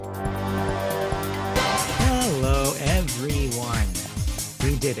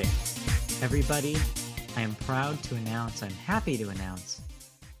did it. Everybody, I am proud to announce, I'm happy to announce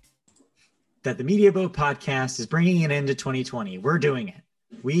that the Media Boat Podcast is bringing an end to 2020. We're doing it.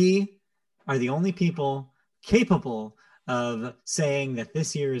 We are the only people capable of saying that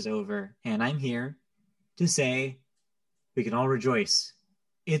this year is over, and I'm here to say we can all rejoice.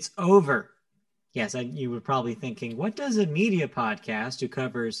 It's over. Yes, you were probably thinking, what does a media podcast who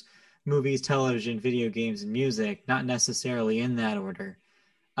covers movies, television, video games, and music, not necessarily in that order,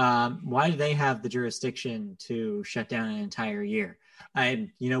 why do they have the jurisdiction to shut down an entire year?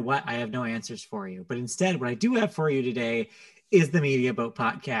 You know what? I have no answers for you. But instead, what I do have for you today is the Media Boat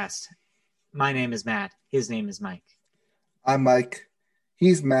Podcast. My name is Matt. His name is Mike. I'm Mike.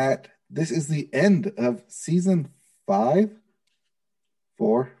 He's Matt. This is the end of season 5,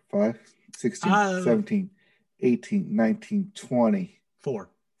 4, 5, 16, 17, 18, 19, 20. 4.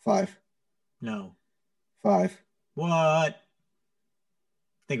 5. No. 5. What?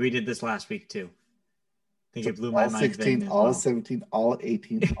 I think we did this last week too. I think it blew my mind. All 16, all of 17, all of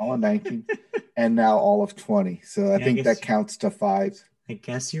 18, all of 19, and now all of 20. So I think that counts to 5. I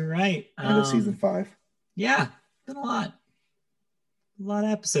guess you're right. End of season 5. Yeah, been a lot. A lot of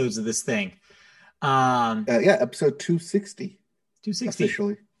episodes of this thing. Episode 260. 260.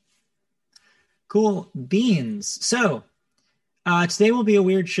 Officially. Cool beans. So today will be a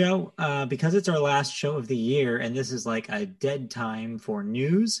weird show because it's our last show of the year, and this is like a dead time for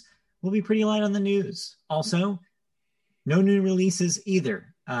news. We'll be pretty light on the news. Also, no new releases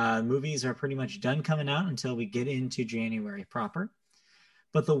either. Movies are pretty much done coming out until we get into January proper.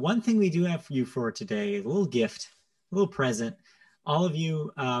 But the one thing we do have for you for today is a little gift, a little present. All of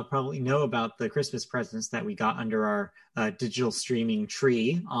you probably know about the Christmas presents that we got under our digital streaming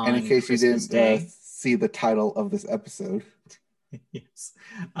tree on Christmas Day. And in case you didn't see the title of this episode. Yes.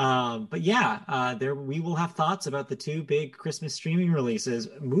 But yeah, we will have thoughts about the 2 big Christmas streaming releases,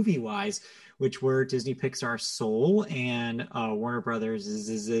 movie-wise, which were Disney Pixar's Soul and Warner Brothers'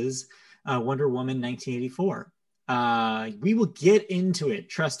 Wonder Woman 1984. We will get into it.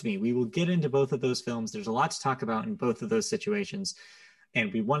 Trust me, we will get into both of those films. There's a lot to talk about in both of those situations.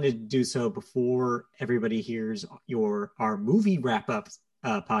 And we wanted to do so before everybody hears our movie wrap-up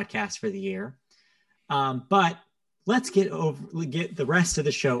podcast for the year. But let's get the rest of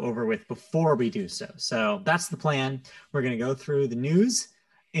the show over with before we do so. So that's the plan. We're going to go through the news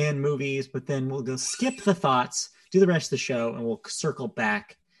and movies, but then we'll go skip the thoughts, do the rest of the show, and we'll circle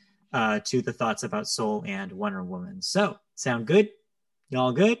back to the thoughts about Soul and Wonder Woman. So, sound good?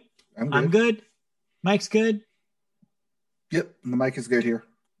 Y'all good? I'm good. Mike's good? Yep, the mic is good here.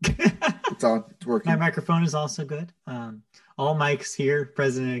 It's on. It's working. My microphone is also good. All mics here,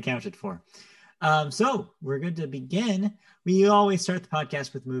 present and accounted for. So we're good to begin. We always start the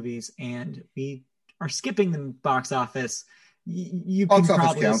podcast with movies, and we are skipping the box office. You can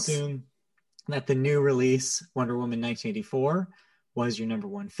probably assume that the new release, Wonder Woman 1984, was your number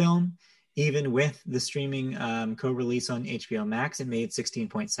 1 film. Even with the streaming co-release on HBO Max, it made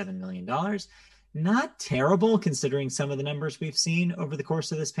 $16.7 million. Not terrible considering some of the numbers we've seen over the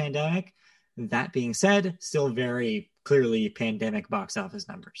course of this pandemic. That being said, still very clearly pandemic box office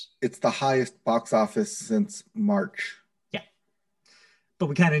numbers. It's the highest box office since March. Yeah. But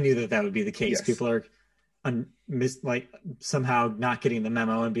we kind of knew that would be the case. Yes. People are somehow not getting the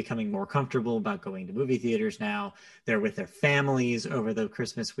memo and becoming more comfortable about going to movie theaters now. They're with their families over the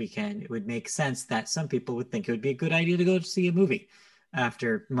Christmas weekend. It would make sense that some people would think it would be a good idea to go to see a movie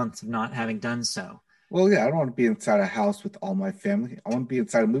after months of not having done so. Well, yeah, I don't want to be inside a house with all my family. I want to be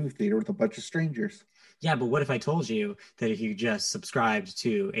inside a movie theater with a bunch of strangers. Yeah, but what if I told you that if you just subscribed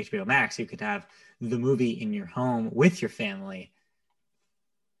to HBO Max, you could have the movie in your home with your family?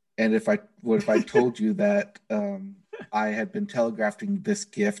 And what if I told you that I had been telegraphing this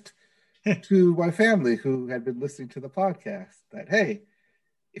gift to my family who had been listening to the podcast, that, hey,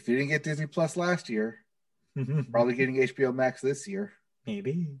 if you didn't get Disney Plus last year, probably getting HBO Max this year.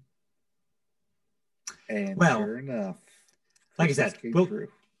 Maybe. And sure enough, like I said,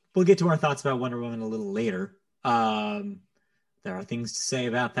 we'll get to our thoughts about Wonder Woman a little later. There are things to say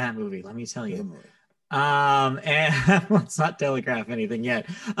about that movie, let me tell you. And let's not telegraph anything yet.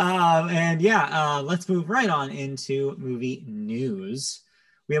 Let's move right on into movie news.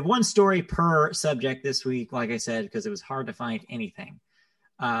 We have 1 story per subject this week, like I said, because it was hard to find anything.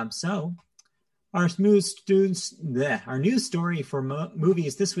 So our news story for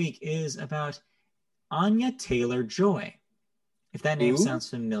movies this week is about Anya Taylor-Joy. If that name sounds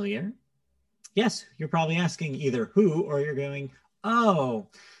familiar, yes, you're probably asking either who or you're going, oh,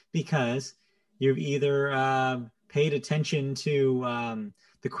 because you've either paid attention to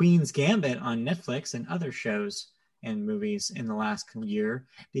The Queen's Gambit on Netflix and other shows and movies in the last year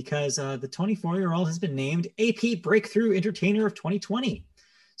because the 24-year-old has been named AP Breakthrough Entertainer of 2020.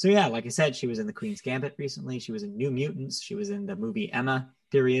 So yeah, like I said, she was in The Queen's Gambit recently. She was in New Mutants. She was in the movie Emma,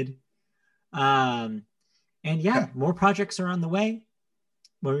 period. And yeah, more projects are on the way.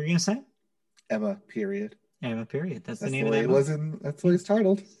 What were you going to say? Emma, period. Emma, period. That's the name of that movie. That's what it's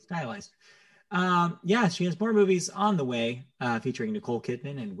titled. Stylized. Yeah, she has more movies on the way featuring Nicole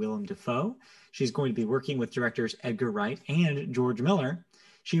Kidman and Willem Dafoe. She's going to be working with directors Edgar Wright and George Miller.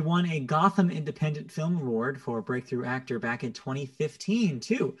 She won a Gotham Independent Film Award for Breakthrough Actor back in 2015,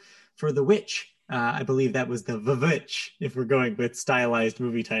 too, for The Witch. I believe that was The Vivitch, if we're going with stylized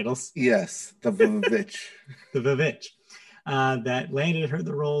movie titles. Yes, The Vivitch. The Vivitch. That landed her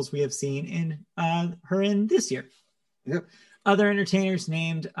the roles we have seen in her in this year. Yep. Other entertainers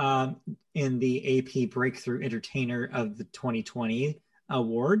named in the AP Breakthrough Entertainer of the 2020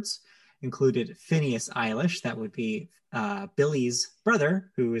 awards included Phineas Eilish, that would be Billy's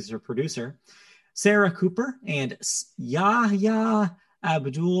brother, who is her producer, Sarah Cooper, and Yahya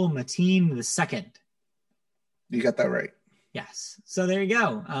Abdul Mateen II. You got that right. Yes. So there you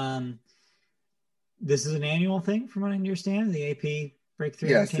go. This is an annual thing, from what I understand, the AP Breakthrough.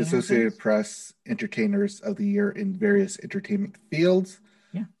 Yes, the Associated Press Entertainers of the Year in various entertainment fields.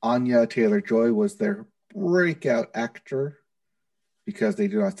 Yeah. Anya Taylor-Joy was their breakout actor because they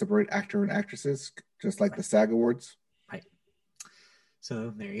do not separate actor and actresses, just like the SAG Awards. Right.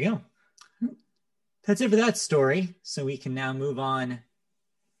 So there you go. That's it for that story. So we can now move on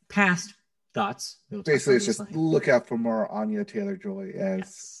past thoughts. Basically, it's just look out for more Anya Taylor-Joy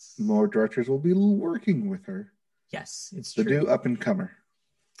as more directors will be working with her. Yes, it's true. The new up-and-comer.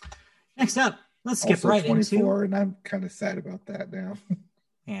 Next up, let's skip right 24, and I'm kind of sad about that now.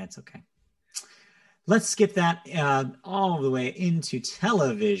 Yeah, it's okay. Let's skip that all the way into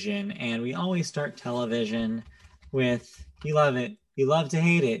television, and we always start television with you love it, you love to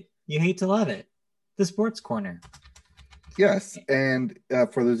hate it, you hate to love it. The Sports Corner. Yes, and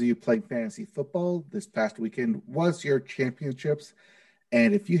for those of you playing fantasy football, this past weekend was your championships.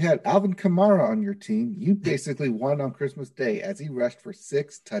 And if you had Alvin Kamara on your team, you basically won on Christmas Day as he rushed for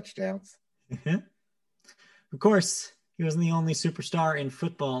 6 touchdowns. Of course, he wasn't the only superstar in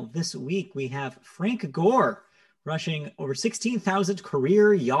football. This week, we have Frank Gore rushing over 16,000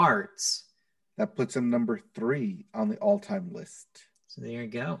 career yards. That puts him number 3 on the all-time list. So there you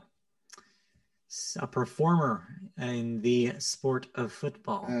go. A performer in the sport of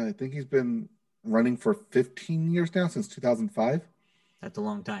football. I think he's been running for 15 years now, since 2005. That's a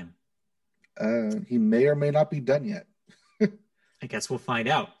long time. He may or may not be done yet. I guess we'll find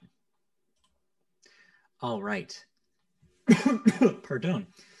out. All right. Pardon.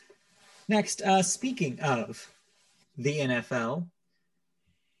 Next, speaking of the NFL,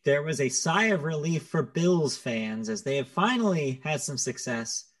 there was a sigh of relief for Bills fans as they have finally had some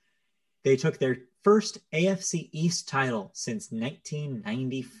success. They took their first AFC East title since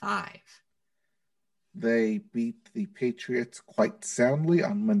 1995. They beat the Patriots quite soundly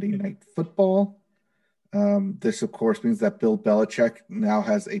on Monday Night Football. This, of course, means that Bill Belichick now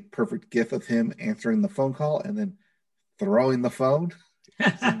has a perfect gif of him answering the phone call and then throwing the phone.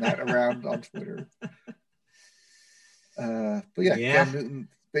 Seen that around on Twitter. But yeah, Cam Newton,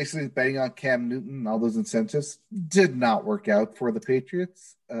 basically betting on Cam Newton and all those incentives did not work out for the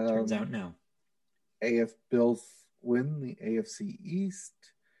Patriots. Turns out no. Bills win the AFC East.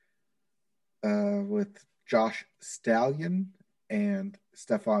 With Josh Stallion and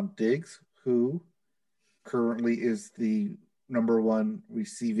Stephon Diggs, who currently is the number 1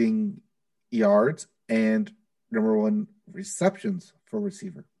 receiving yards and number 1 receptions for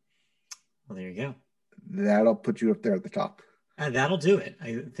receiver. Well, there you go. That'll put you up there at the top. That'll do it.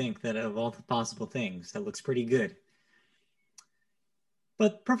 I think that of all the possible things, that looks pretty good.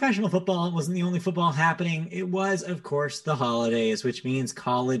 But professional football wasn't the only football happening. It was, of course, the holidays, which means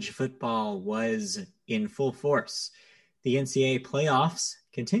college football was in full force. The NCAA playoffs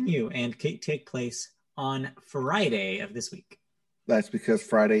continue and take place on Friday of this week. That's because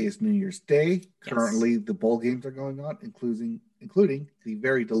Friday is New Year's Day. Yes. Currently, the bowl games are going on, including the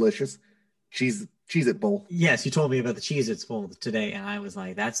very delicious Cheez-It Bowl. Yes, you told me about the Cheez-Its Bowl today, and I was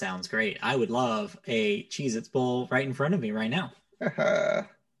like, that sounds great. I would love a Cheez-Its Bowl right in front of me right now. The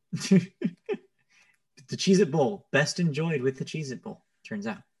Cheez-It Bowl, best enjoyed with the Cheez-It Bowl, turns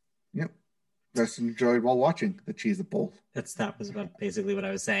out. Yep. Best enjoyed while watching the Cheez-It Bowl. That was about basically what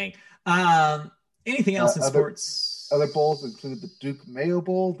I was saying. Anything else in sports? Other bowls include the Duke Mayo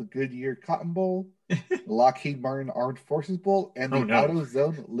Bowl, the Goodyear Cotton Bowl, the Lockheed Martin Armed Forces Bowl, and the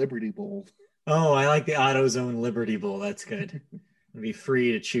AutoZone Liberty Bowl. Oh, I like the AutoZone Liberty Bowl. That's good. I'd be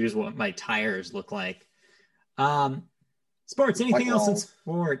free to choose what my tires look like. Sports. Anything White else in walls.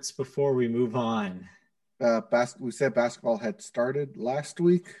 sports before we move on? We said basketball had started last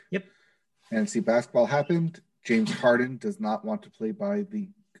week, Yep. and see, basketball happened. James Harden does not want to play by the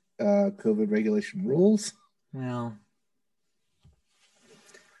COVID regulation rules. Well,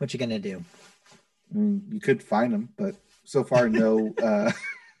 what you gonna do? I mean, you could fine him, but so far, no, Yeah,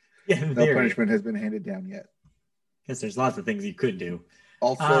 in no theory, punishment has been handed down yet. because there's lots of things you could do.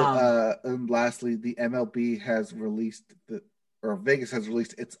 Also, Um, and lastly, the MLB has released or Vegas has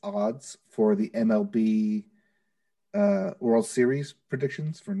released its odds for the MLB World Series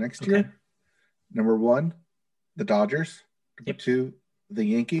predictions for next okay. year. Number 1, the Dodgers. Number Yep. 2, the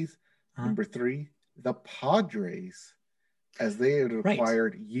Yankees. Uh-huh. Number 3, the Padres, as they had Right.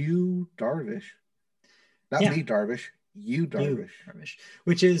 acquired Yu Darvish. Not Yeah. me, Darvish. Yu Darvish. Darvish,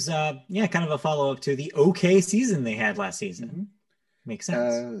 which is kind of a follow up to the okay season they had last season. Mhm. Makes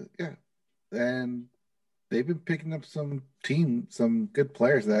sense. Yeah, and they've been picking up some good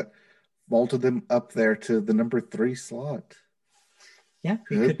players that vaulted them up there to the number 3 slot. Yeah,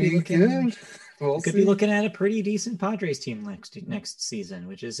 we Could be looking good. We'll could see. be looking at a pretty decent Padres team next season,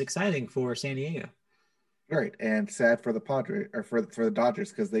 which is exciting for San Diego. Right, and sad for the Padres or for the Dodgers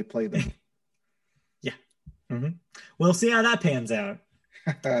because they play them. Yeah. Mm-hmm. We'll see how that pans out.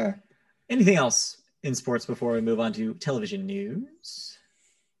 Anything else in sports before we move on to television news?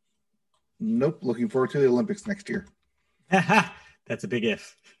 Nope. Looking forward to the Olympics next year. That's a big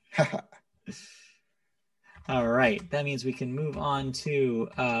if. All right. That means we can move on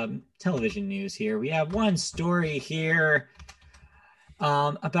to television news here. We have one story here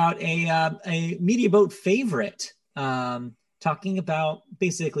about a Media Boat favorite talking about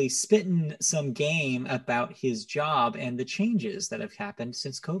basically spitting some game about his job and the changes that have happened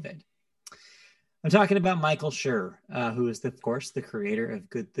since COVID. I'm talking about Michael Schur, who is, of course, the creator of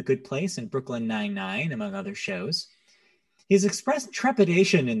The Good Place and Brooklyn Nine-Nine, among other shows. He's expressed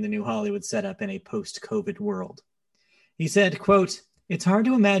trepidation in the new Hollywood setup in a post-COVID world. He said, quote, "It's hard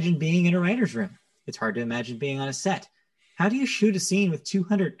to imagine being in a writer's room. It's hard to imagine being on a set. How do you shoot a scene with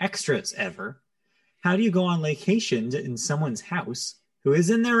 200 extras ever? How do you go on vacation in someone's house who is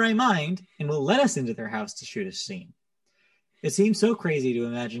in their right mind and will let us into their house to shoot a scene? It seems so crazy to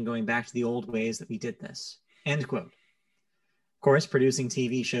imagine going back to the old ways that we did this." End quote. Of course, producing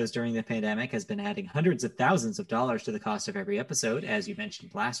TV shows during the pandemic has been adding hundreds of thousands of dollars to the cost of every episode, as you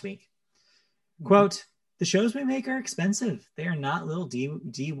mentioned last week. Quote, "The shows we make are expensive. They are not little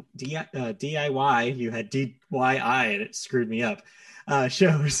DIY. You had DYI and it screwed me up.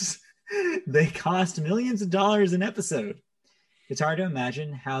 Shows. They cost millions of dollars an episode. It's hard to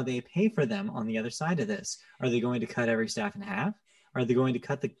imagine how they pay for them on the other side of this. Are they going to cut every staff in half? Are they going to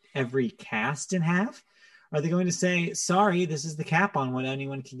cut every cast in half? Are they going to say, sorry, this is the cap on what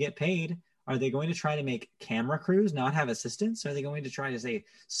anyone can get paid? Are they going to try to make camera crews not have assistants? Are they going to try to say,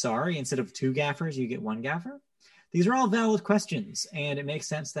 sorry, instead of 2 gaffers, you get 1 gaffer? These are all valid questions, and it makes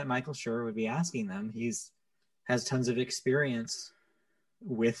sense that Michael Schur would be asking them. Has tons of experience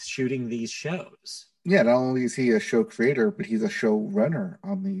with shooting these shows. Yeah, not only is he a show creator, but he's a show runner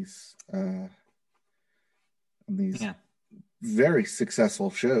on these very successful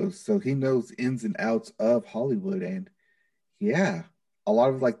shows. So he knows ins and outs of Hollywood, and yeah, a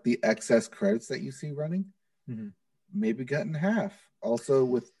lot of like the excess credits that you see running maybe cut in half. Also,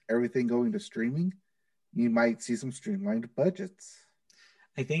 with everything going to streaming, you might see some streamlined budgets.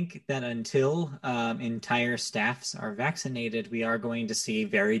 I think that until entire staffs are vaccinated, we are going to see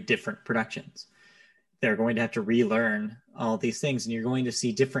very different productions. They're going to have to relearn all these things, and you're going to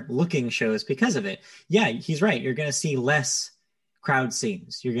see different looking shows because of it. Yeah, he's right. You're going to see less crowd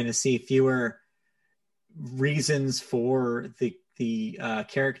scenes. You're going to see fewer reasons for the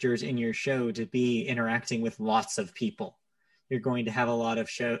characters in your show to be interacting with lots of people. You're going to have a lot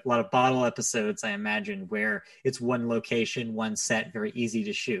of bottle episodes, I imagine, where it's one location, one set, very easy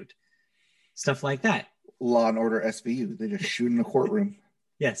to shoot. Stuff like that. Law and Order SVU. They just shoot in a courtroom.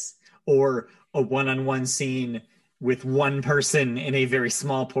 Yes. Or a one-on-one scene with one person in a very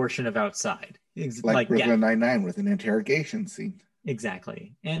small portion of outside. Like Brooklyn Nine-Nine with an interrogation scene.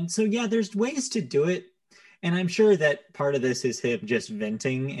 Exactly. And so, yeah, there's ways to do it. And I'm sure that part of this is him just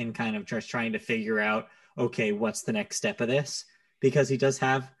venting and kind of just trying to figure out, okay, what's the next step of this? Because he does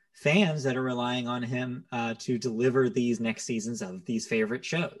have fans that are relying on him to deliver these next seasons of these favorite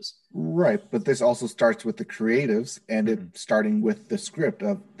shows. Right. But this also starts with the creatives and it starting with the script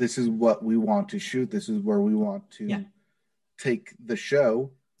of this is what we want to shoot. This is where we want to take the show.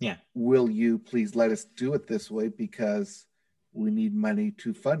 Yeah. Will you please let us do it this way because we need money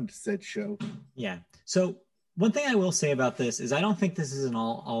to fund said show? Yeah. So one thing I will say about this is I don't think this is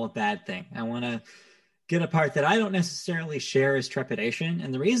all a bad thing. I want to get a part that I don't necessarily share as trepidation.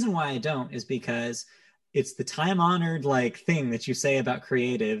 And the reason why I don't is because it's the time honored like thing that you say about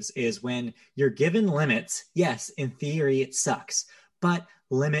creatives is when you're given limits. Yes, in theory, it sucks, but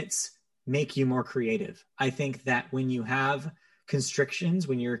limits make you more creative. I think that when you have constrictions,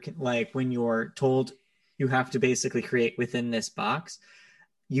 when you're told you have to basically create within this box,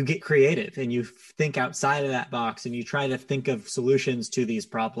 you get creative and you think outside of that box and you try to think of solutions to these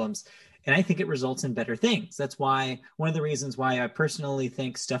problems. And I think it results in better things. That's why one of the reasons why I personally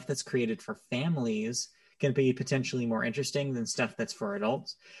think stuff that's created for families can be potentially more interesting than stuff that's for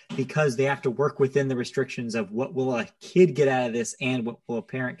adults, because they have to work within the restrictions of what will a kid get out of this and what will a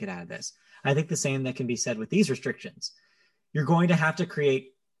parent get out of this. I think the same that can be said with these restrictions. You're going to have to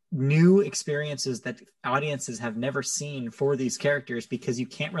create new experiences that audiences have never seen for these characters because you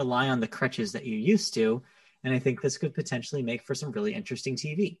can't rely on the crutches that you used to. And I think this could potentially make for some really interesting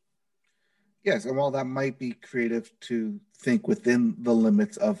TV. Yes, and while that might be creative to think within the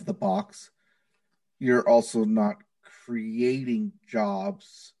limits of the box, you're also not creating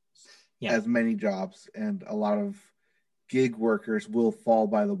jobs, as many jobs, and a lot of gig workers will fall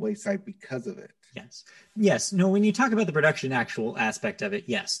by the wayside because of it. Yes. No, when you talk about the production actual aspect of it,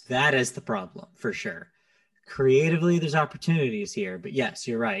 yes, that is the problem for sure. Creatively, there's opportunities here, but yes,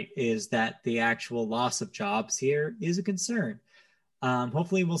 you're right, is that the actual loss of jobs here is a concern.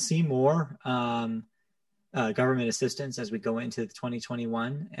 Hopefully we'll see more government assistance as we go into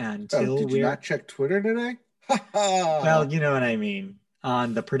 2021 did you not check Twitter today? Well, you know what I mean.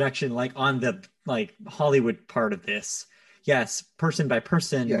 On the production, like on the Hollywood part of this. Yes, person by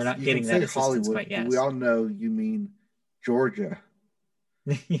person, we're not getting that assistance quite yet. We all know you mean Georgia.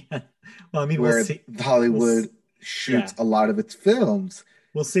 Yeah. Well, I mean, where Hollywood shoots a lot of its films.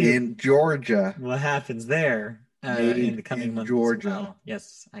 We'll see in Georgia. What happens there in the coming months. Georgia. Well.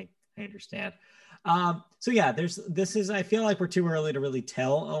 Yes, I understand. So yeah, I feel like we're too early to really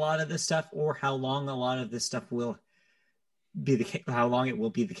tell a lot of this stuff or how long a lot of this stuff will be how long it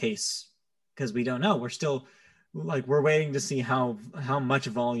will be the case, because we don't know. We're still we're waiting to see how much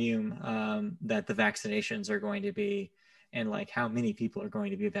volume that the vaccinations are going to be, and how many people are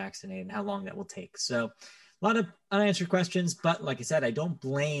going to be vaccinated and how long that will take. So a lot of unanswered questions, but like I said, I don't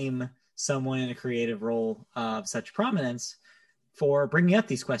blame someone in a creative role of such prominence for bringing up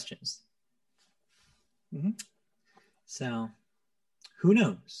these questions. Mm-hmm. So who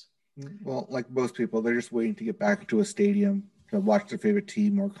knows? Well, like most people, they're just waiting to get back into a stadium to watch their favorite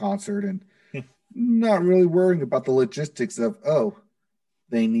team or concert and not really worrying about the logistics of,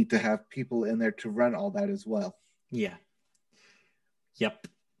 they need to have people in there to run all that as well. Yeah. Yep.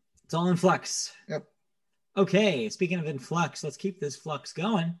 It's all in flux. Yep. Okay. Speaking of in flux, let's keep this flux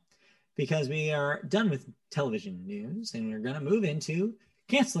going because we are done with television news and we're going to move into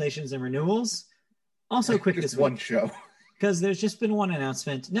cancellations and renewals. Also quick this week. One show. Because there's just been one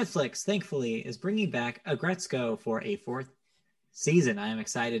announcement. Netflix, thankfully, is bringing back Agretzko for a 4th season. I am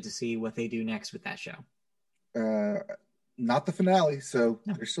excited to see what they do next with that show. Not the finale, so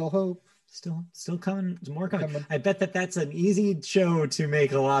there's still hope. Still coming. There's more coming. I bet that's an easy show to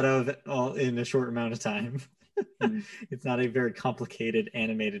make a lot of all in a short amount of time. It's not a very complicated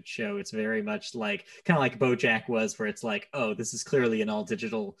animated show. It's very much kind of like BoJack was, where it's this is clearly an all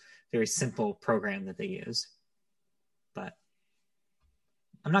digital, very simple program that they use. But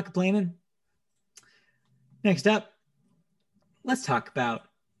I'm not complaining. Next up, let's talk about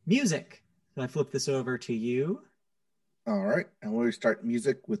music. So I flip this over to you. All right. And we start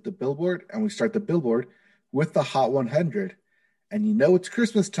music with the Billboard, and we start the Billboard with the Hot 100. And you know it's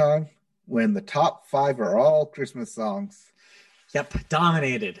Christmas time when the top 5 are all Christmas songs. Yep,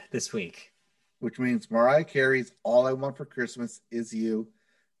 dominated this week. Which means Mariah Carey's All I Want for Christmas Is You,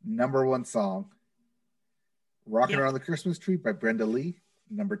 number 1 song. Rocking Around the Christmas Tree by Brenda Lee,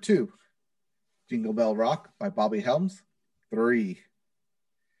 number 2. Jingle Bell Rock by Bobby Helms, 3.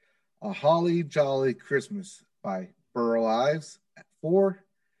 A Holly Jolly Christmas by Burl Ives at 4.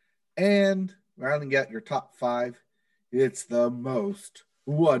 And rounding out your top 5, It's the Most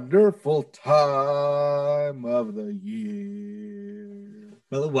Wonderful Time of the Year.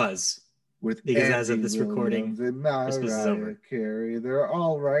 Well, it was. Because Andy as of this recording, and Christmas is over. Carey, they're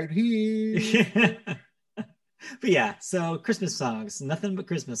all right here. But yeah, so Christmas songs, nothing but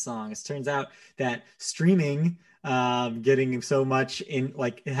Christmas songs. Turns out that streaming getting so much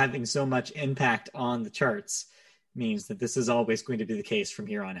having so much impact on the charts means that this is always going to be the case from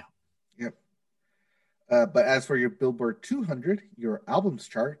here on out. Yep. But as for your Billboard 200, your albums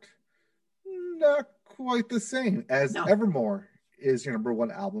chart, not quite the same, as Evermore is your number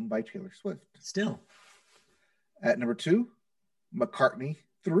 1 album by Taylor Swift. Still. At number 2, McCartney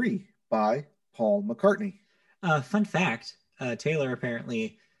 3 by Paul McCartney. Fun fact, Taylor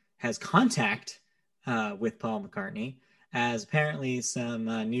apparently has contact with Paul McCartney, as apparently some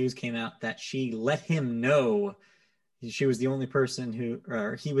news came out that she let him know she was the only person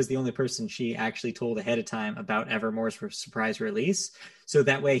or he was the only person she actually told ahead of time about Evermore's surprise release. So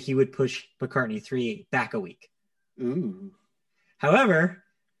that way he would push McCartney 3 back a week. Ooh. However,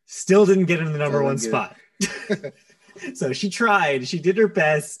 still didn't get in the number one spot. So she tried. She did her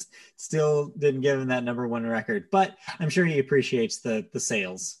best. Still didn't give him that number one record. But I'm sure he appreciates the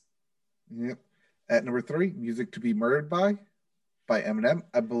sales. Yep. At number 3, Music to Be Murdered by Eminem.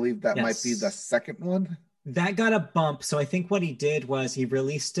 I believe that might be the second one. That got a bump. So I think what he did was he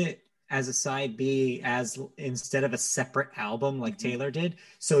released it as a side B, as instead of a separate album like Taylor did.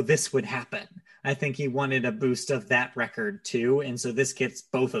 So this would happen. I think he wanted a boost of that record too. And so this gets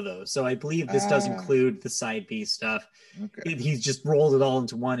both of those. So I believe this does include the side B stuff. Okay. He's just rolled it all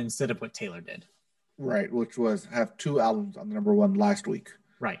into one instead of what Taylor did. Right. Which was have 2 albums on the number 1 last week.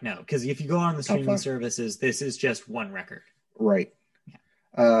 Right. No, because if you go on the streaming services, this is just one record. Right.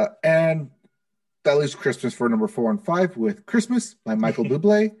 Yeah. And that leaves Christmas for number 4 and 5 with Christmas by Michael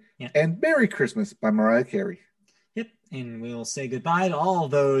Bublé and Merry Christmas by Mariah Carey. Yep. And we will say goodbye to all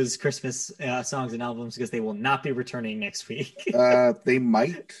those Christmas songs and albums because they will not be returning next week. They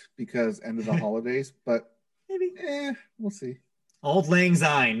might because end of the holidays, but maybe. We'll see. Auld Lang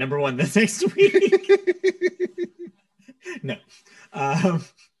Syne, number 1 this next week. No.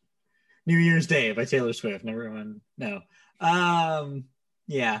 New Year's Day by Taylor Swift, number 1. No.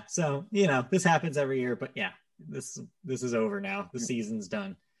 Yeah, so this happens every year, but yeah, this is over now. The season's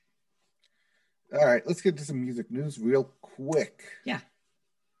done. All right, let's get to some music news real quick. Yeah.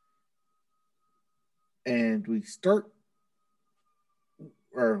 And we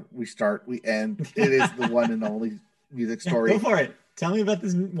end. It is the one and only music story. Go for it. Tell me about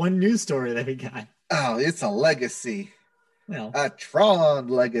this one news story that we got. Oh, it's a legacy. Well, a Tron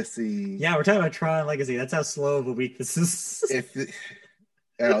legacy. Yeah, we're talking about Tron legacy. That's how slow of a week this is.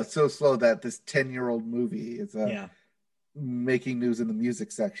 It's so slow that this 10-year-old movie is making news in the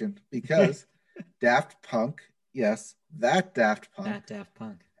music section because Daft Punk, yes, that Daft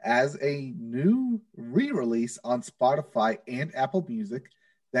Punk, as a new re-release on Spotify and Apple Music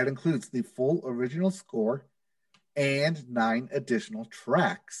that includes the full original score and 9 additional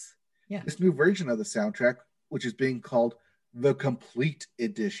tracks. Yeah. This new version of the soundtrack, which is being called the Complete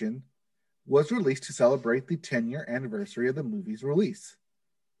Edition, was released to celebrate the 10-year anniversary of the movie's release.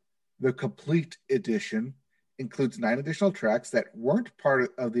 The Complete Edition includes 9 additional tracks that weren't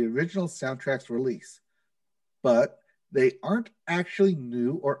part of the original soundtrack's release, but they aren't actually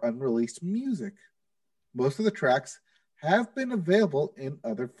new or unreleased music. Most of the tracks have been available in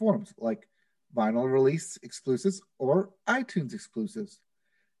other forms, like vinyl release exclusives or iTunes exclusives.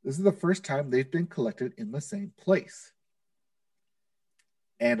 This is the first time they've been collected in the same place.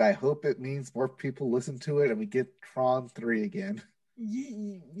 And I hope it means more people listen to it and we get Tron 3 again.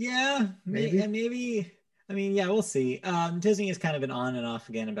 Yeah, maybe. I mean, yeah, we'll see. Disney has kind of been on and off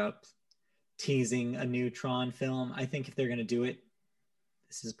again about teasing a new Tron film. I think if they're going to do it,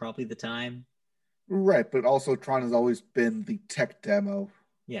 this is probably the time. Right, but also Tron has always been the tech demo.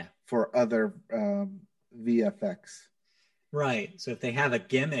 Yeah. For other VFX. Right. So if they have a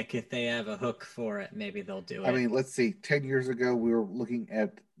gimmick, if they have a hook for it, maybe they'll do it. I mean, let's see. 10 years ago, we were looking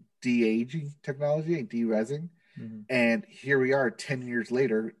at de-aging technology and de-resing. Mm-hmm. And here we are 10 years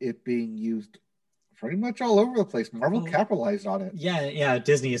later, it being used pretty much all over the place. Marvel capitalized on it. Yeah.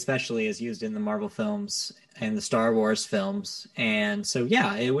 Disney especially is used in the Marvel films and the Star Wars films. And so,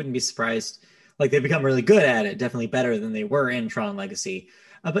 yeah, it wouldn't be surprised. Like, they've become really good at it, definitely better than they were in Tron Legacy.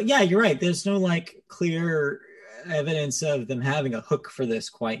 But yeah, you're right. There's no clear evidence of them having a hook for this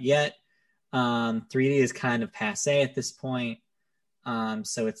quite yet. 3D is kind of passe at this point.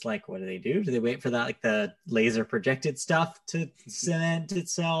 So it's like, what do they do? Do they wait for that, the laser projected stuff to cement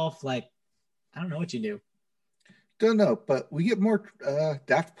itself? I don't know what you do. Don't know, but we get more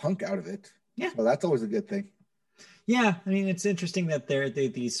Daft Punk out of it. Yeah. So that's always a good thing. Yeah. I mean, it's interesting that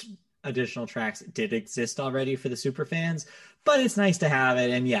these additional tracks did exist already for the super fans, but it's nice to have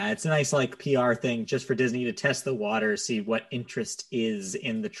it. And yeah, it's a nice PR thing just for Disney to test the water, see what interest is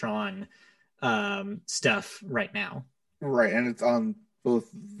in the Tron stuff right now. Right. And it's on both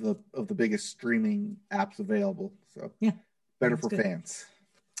of the biggest streaming apps available. So yeah, better for fans.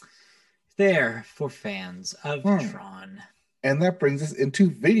 There for fans of Tron. And that brings us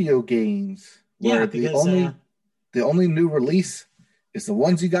into video games. Where the only new release is the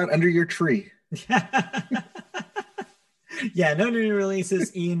ones you got under your tree. Yeah, no new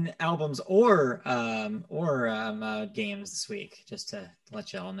releases in albums or games this week, just to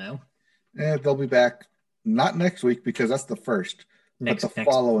let you all know. And they'll be back not next week because that's the first, but the Next,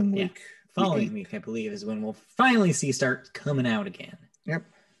 following yeah, week, the following 8th. week, I believe, is when we'll finally see start coming out again. Yep.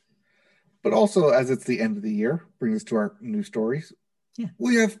 But also, as it's the end of the year, brings us to our new stories. Yeah.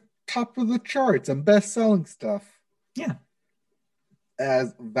 We have top of the charts and best selling stuff. Yeah.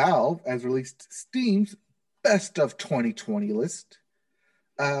 As Valve has released Steam's best of 2020 list,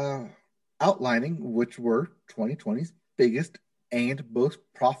 outlining which were 2020's biggest and most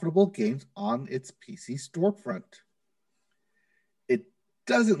profitable games on its PC storefront. It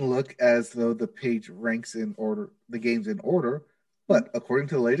doesn't look as though the page ranks in order the games in order, but according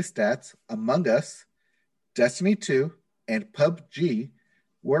to the latest stats, Among Us, Destiny 2, and PUBG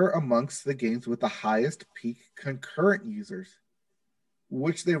were amongst the games with the highest peak concurrent users,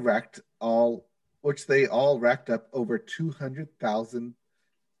 which they all racked up over 200,000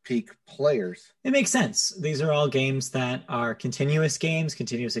 peak players. It makes sense. These are all games that are continuous games,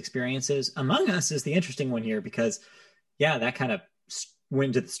 continuous experiences. Among Us is the interesting one here because, yeah, that kind of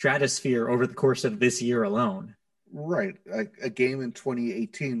went to the stratosphere over the course of this year alone. Right. A game in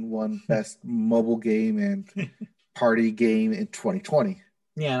 2018 won best mobile game and party game in 2020.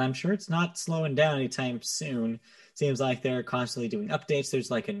 Yeah, and I'm sure it's not slowing down anytime soon. Seems like they're constantly doing updates.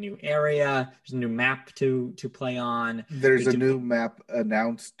 There's like a new area, there's a new map to play on. There's a new map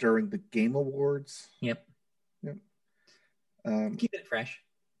announced during the Game Awards. Yep. Yep. Keep it fresh.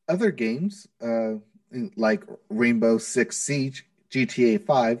 Other games like Rainbow Six Siege, GTA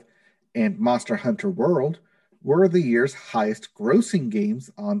 5, and Monster Hunter World were the year's highest grossing games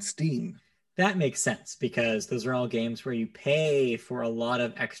on Steam. That makes sense because those are all games where you pay for a lot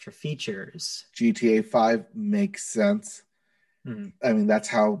of extra features. GTA 5 makes sense. Mm-hmm. I mean, that's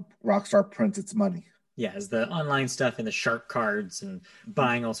how Rockstar prints its money. Yeah, as the online stuff and the shark cards and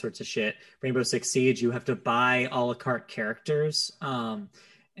buying all sorts of shit. Rainbow Six Siege, you have to buy a la carte characters.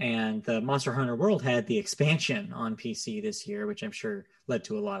 And the Monster Hunter World had the expansion on PC this year, which I'm sure led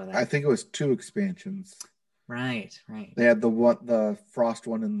to a lot of that. I think it was 2 expansions. Right. They had the Frost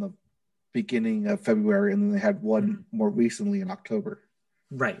one in the beginning of February, and then they had one more recently in October.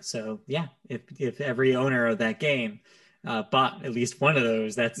 Right. So yeah, if every owner of that game bought at least one of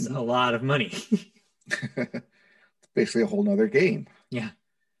those, that's a lot of money. It's basically a whole nother game. Yeah.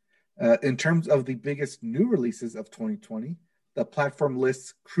 In terms of the biggest new releases of 2020, the platform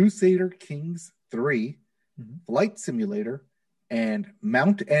lists Crusader Kings 3, Flight Simulator, and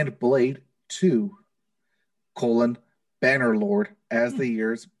Mount and Blade 2, Bannerlord as the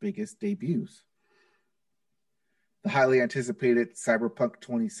year's biggest debuts. The highly anticipated Cyberpunk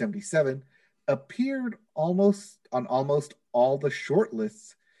 2077 appeared on almost all the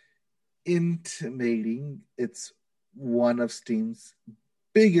shortlists, intimating it's one of Steam's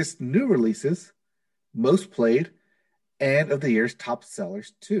biggest new releases, most played, and of the year's top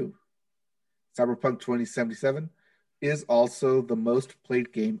sellers too. Cyberpunk 2077 is also the most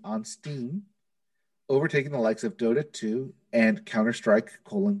played game on Steam, overtaking the likes of Dota 2 and Counter-Strike: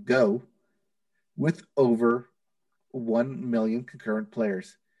 Go, with over 1 million concurrent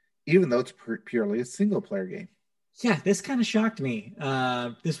players, even though it's purely a single-player game. Yeah, this kind of shocked me.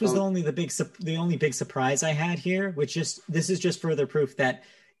 This was the only big surprise I had here, this is just further proof that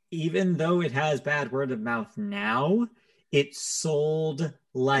even though it has bad word of mouth now, it sold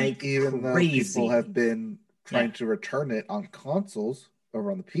like even crazy. Though people have been trying to return it on consoles,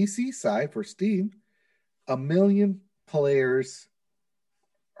 over on the PC side for Steam, 1 million players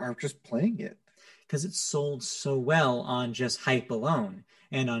are just playing it. Because it sold so well on just hype alone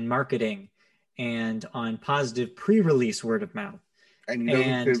and on marketing and on positive pre-release word of mouth. And you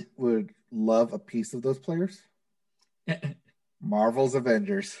know who would love a piece of those players? Marvel's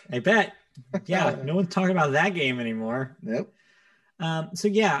Avengers. I bet. Yeah, no one's talking about that game anymore. Nope. So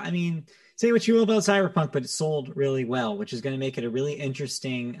yeah, I mean, say what you will about Cyberpunk, but it sold really well, which is going to make it a really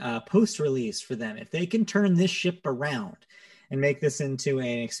interesting post-release for them. If they can turn this ship around and make this into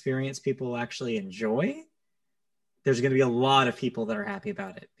an experience people will actually enjoy, there's going to be a lot of people that are happy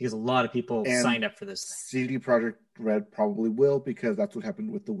about it because a lot of people signed up for this thing. CD Projekt Red probably will, because that's what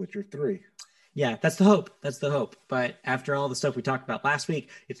happened with The Witcher 3. Yeah, that's the hope. But after all the stuff we talked about last week,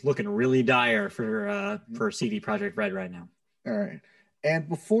 it's looking really dire for CD Projekt Red right now. All right. And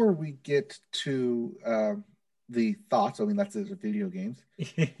before we get to the thoughts, I mean, that's the video games.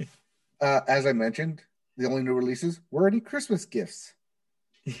 As I mentioned, the only new releases were any Christmas gifts.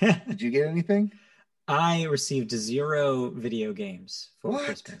 Yeah. Did you get anything? I received 0 video games for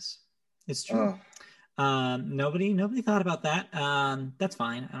Christmas. It's true. Nobody thought about that. That's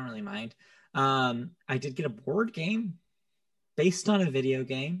fine. I don't really mind. I did get a board game based on a video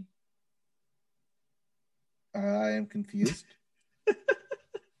game. I am confused.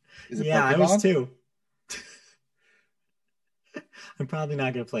 Is it Yeah, I was Pokemon? too. I'm probably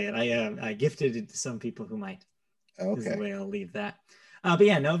not going to play it. I gifted it to some people who might. Is the Okay. way I'll leave that. But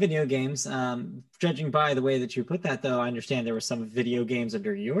yeah, no video games. Judging by the way that you put that, though, I understand there were some video games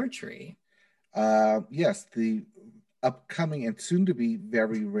under your tree. Yes, the upcoming and soon to be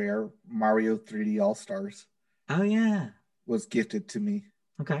very rare Mario 3D All Stars Oh yeah. was gifted to me,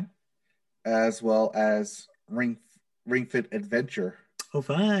 Okay. as well as Ring Fit Adventure Oh,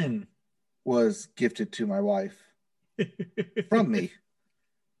 fun. was gifted to my wife from me.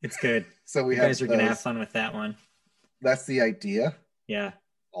 It's good. So we You guys have are gonna have those. fun with that one. That's the idea. Yeah.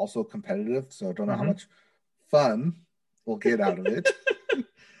 Also competitive, so I don't know how Hmm. much fun we'll get out of it.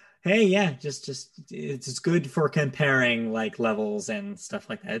 Hey, yeah, just it's good for comparing like levels and stuff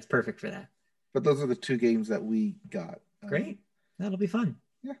like that. It's perfect for that. But those are the two games that we got. Great. That'll be fun.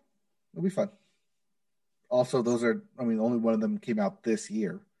 Yeah, it'll be fun. Also, those are, I mean, only one of them came out this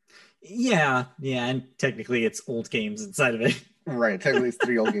year. Yeah, yeah, and technically it's old games inside of it. Right. Technically, it's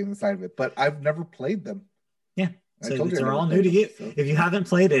three old games inside of it, but I've never played them. Yeah. I So told you I they're never all new played to them. you. So If you haven't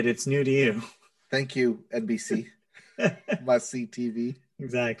played it, it's new to you. thank you, NBC. Must see TV.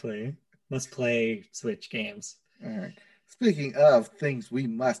 Exactly. Must play Switch games. All right. Speaking of things we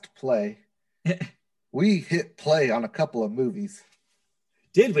must play, we hit play on a couple of movies.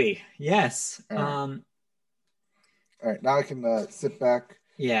 Did we? Yes. All right. All right. Now I can sit back,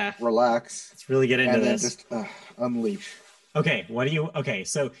 Yeah. relax, Let's really get into and then this. just unleash. Okay, okay,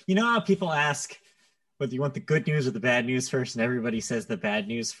 so you know how people ask whether you want the good news or the bad news first, and everybody says the bad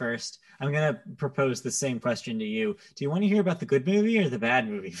news first? I'm gonna propose the same question to you. Do you want to hear about the good movie or the bad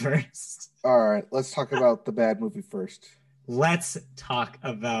movie first? All right, let's talk about the bad movie first. Let's talk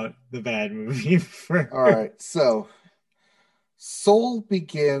about the bad movie first. All right, so Soul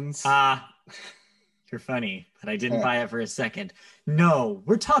begins. You're funny, but I didn't buy it for a second. No,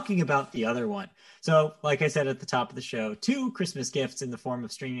 we're talking about the other one. So, like I said at the top of the show, two Christmas gifts in the form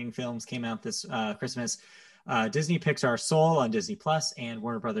of streaming films came out this Christmas. Disney Pixar Soul on Disney Plus and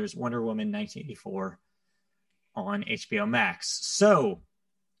Warner Brothers Wonder Woman 1984 on HBO Max. So,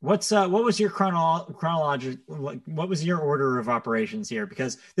 what was your chronological? What was your order of operations here?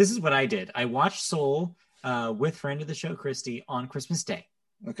 Because this is what I did. I watched Soul with friend of the show Christy on Christmas Day.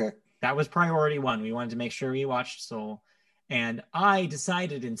 Okay. That was priority one. We wanted to make sure we watched Soul. And I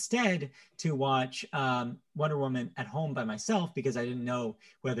decided instead to watch Wonder Woman at home by myself because I didn't know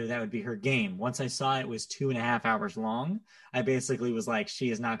whether that would be her game. Once I saw it was 2.5 hours long, I basically was like,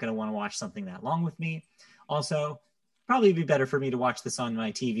 she is not going to want to watch something that long with me. Also, probably be better for me to watch this on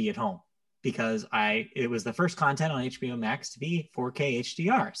my TV at home because it was the first content on HBO Max to be 4K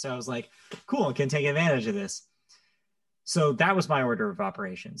HDR. So I was like, cool, I can take advantage of this. So that was my order of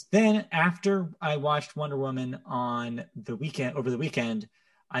operations. Then after I watched Wonder Woman over the weekend,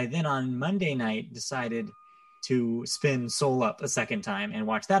 I then on Monday night decided to spin Soul up a second time and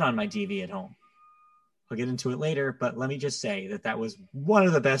watch that on my TV at home. I'll get into it later, but let me just say that was one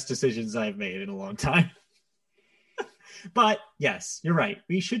of the best decisions I've made in a long time. But yes, you're right.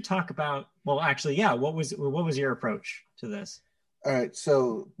 We should talk about, well, actually, yeah, what was your approach to this? All right,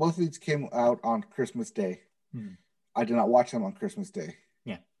 so both of these came out on Christmas Day. I did not watch them on Christmas Day.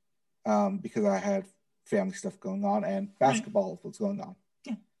 Yeah. Because I had family stuff going on and basketball was going on.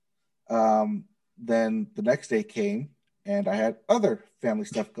 Yeah. Then the next day came and I had other family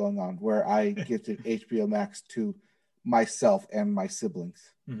stuff going on where I gifted HBO Max to myself and my siblings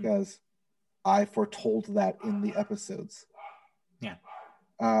because I foretold that in the episodes. Yeah.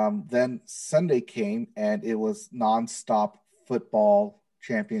 Then Sunday came and it was nonstop football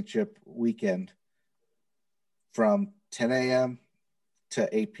championship weekend from 10 a.m. to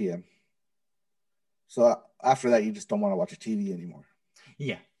 8 p.m. So after that, you just don't want to watch a TV anymore.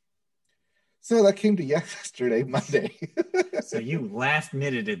 Yeah. So that came to yesterday, Monday. So you last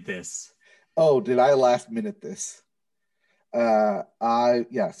minuted this. Oh, did I last minute this? So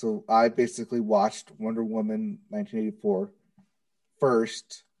I basically watched Wonder Woman 1984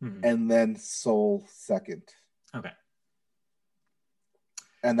 first and then Soul second. Okay.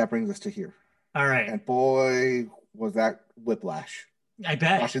 And that brings us to here. All right. And boy, was that whiplash. I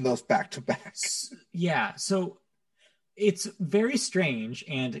bet. Watching those back to back. Yeah. So it's very strange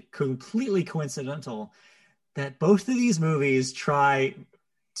and completely coincidental that both of these movies try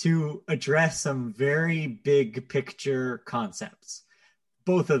to address some very big picture concepts.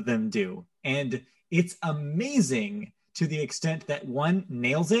 Both of them do. And it's amazing to the extent that one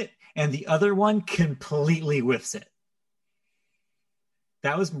nails it and the other one completely whiffs it.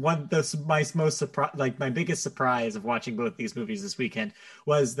 That was one my most surprise, like my biggest surprise of watching both these movies this weekend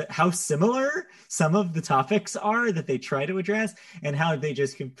was that how similar some of the topics are that they try to address, and how they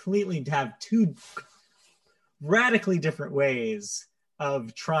just completely have two radically different ways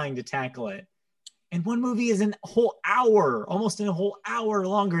of trying to tackle it. And one movie is a whole hour, almost in a whole hour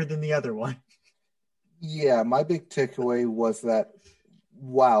longer than the other one. Yeah, my big takeaway was that,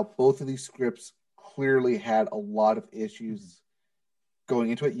 wow, both of these scripts clearly had a lot of issues going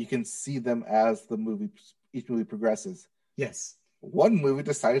into it. You can see them as each movie progresses. Yes. One movie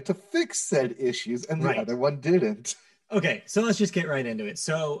decided to fix said issues and the other one didn't. Okay, so let's just get right into it.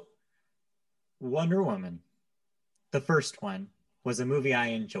 So Wonder Woman, the first one, was a movie I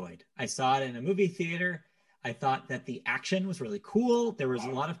enjoyed. I saw it in a movie theater. I thought that the action was really cool. There was a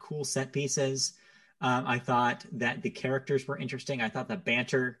lot of cool set pieces. I thought that the characters were interesting. I thought the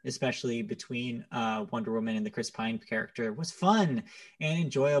banter, especially between Wonder Woman and the Chris Pine character, was fun and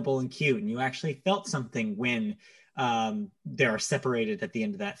enjoyable and cute. And you actually felt something when they are separated at the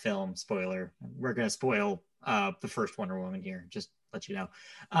end of that film. Spoiler. We're going to spoil the first Wonder Woman here, just let you know,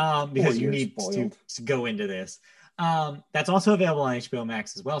 because you need to go into this. That's also available on HBO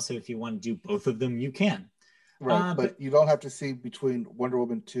Max as well. So if you want to do both of them, you can. Right, but you don't have to see between Wonder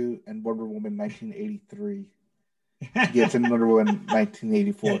Woman 2 and Wonder Woman 1983 to get to Wonder Woman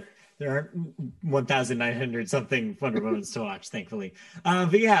 1984. Yeah, there aren't 1,900 something Wonder Womans to watch, thankfully.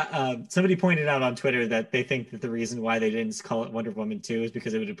 But yeah, somebody pointed out on Twitter that they think that the reason why they didn't call it Wonder Woman 2 is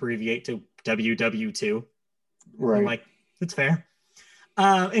because it would abbreviate to WW2. Right. I'm like, that's fair.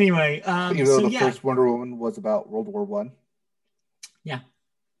 Anyway, the first Wonder Woman was about World War I. Yeah.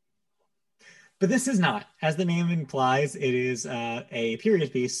 But this is not. As the name implies, it is a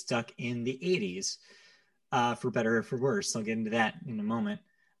period piece stuck in the 80s, for better or for worse. I'll get into that in a moment.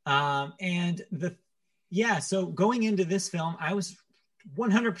 So going into this film, I was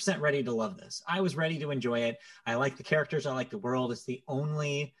 100% ready to love this. I was ready to enjoy it. I like the characters. I like the world. It's the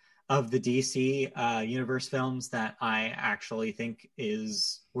only of the DC universe films that I actually think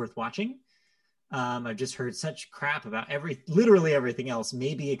is worth watching. I've just heard such crap about literally everything else,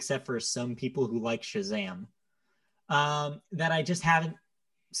 maybe except for some people who like Shazam, that I just haven't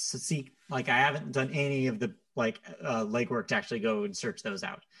I haven't done any of the legwork to actually go and search those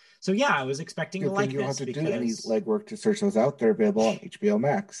out. So yeah, I was expecting to like this. You don't have to do any legwork to search those out. They're available on HBO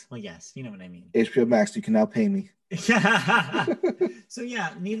Max. Well, yes, you know what I mean. HBO Max, you can now pay me. So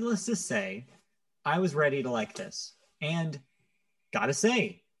yeah, needless to say, I was ready to like this. And gotta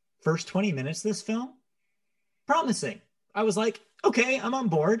say, first 20 minutes of this film, promising. I was like, okay, I'm on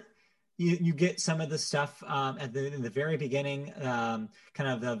board. You get some of the stuff in the very beginning, kind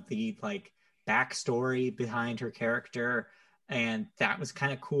of the backstory behind her character, and that was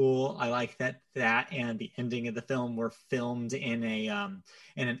kind of cool. I like that and the ending of the film were filmed in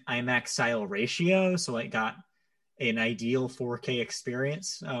an IMAX style ratio, so I got an ideal 4K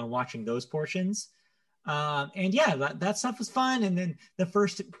experience watching those portions. And yeah, that stuff was fun. And then the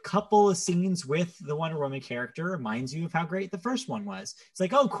first couple of scenes with the Wonder Woman character reminds you of how great the first one was. It's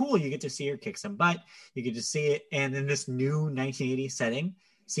like, oh, cool. You get to see her kick some butt. You get to see it. And in this new 1980 setting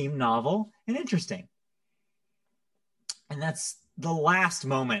seemed novel and interesting. And that's the last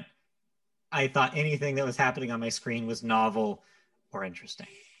moment I thought anything that was happening on my screen was novel or interesting.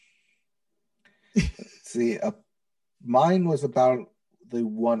 See, mine was about the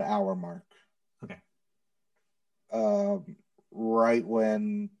 1 hour mark. Okay. Right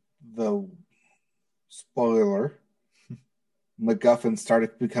when the spoiler MacGuffin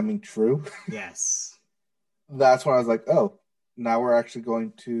started becoming true. Yes. That's when I was like, oh, now we're actually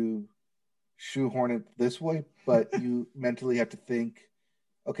going to shoehorn it this way, but you mentally have to think,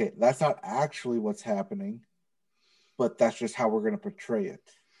 okay, that's not actually what's happening, but that's just how we're going to portray it.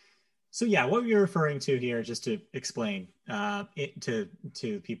 So yeah, what you're referring to here, just to explain it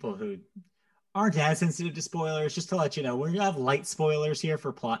to people who aren't as sensitive to spoilers, just to let you know, we're gonna have light spoilers here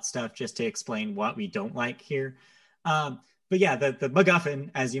for plot stuff, just to explain what we don't like here. But yeah, the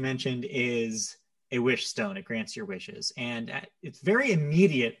MacGuffin, as you mentioned, is a wish stone. It grants your wishes, and it's very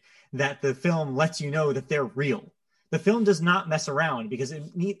immediate that the film lets you know that they're real. The film does not mess around, because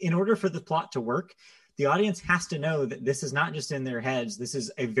in order for the plot to work, the audience has to know that this is not just in their heads. This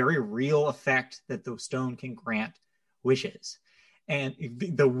is a very real effect that the stone can grant wishes. And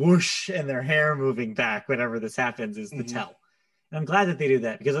the whoosh and their hair moving back whenever this happens is the tell. And I'm glad that they do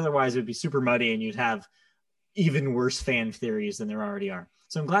that, because otherwise it would be super muddy and you'd have even worse fan theories than there already are.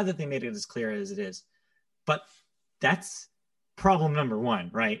 So I'm glad that they made it as clear as it is. But that's problem number one,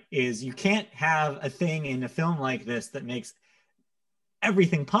 right? Is you can't have a thing in a film like this that makes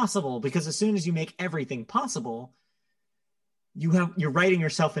everything possible, because as soon as you make everything possible, you're writing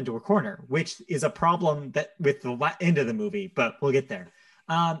yourself into a corner, which is a problem that with the end of the movie, but we'll get there.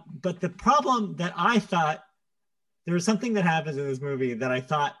 But the problem that I thought there was something that happens in this movie that I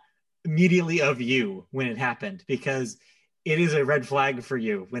thought immediately of you when it happened, because it is a red flag for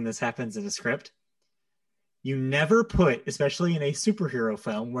you when this happens in a script. You never put, especially in a superhero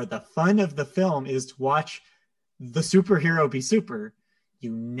film where the fun of the film is to watch the superhero be super,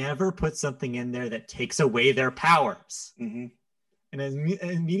 you never put something in there that takes away their powers. Mm-hmm. And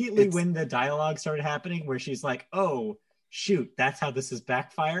immediately when the dialogue started happening where she's like, oh, shoot, that's how this is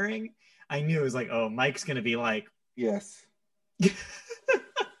backfiring, I knew it was like, oh, Mike's going to be like, yes. You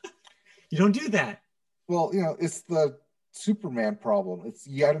don't do that. Well, it's the Superman problem. It's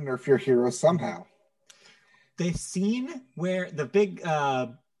you got to nerf your hero somehow. The scene where the big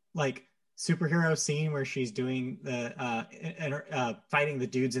like superhero scene where she's doing the fighting the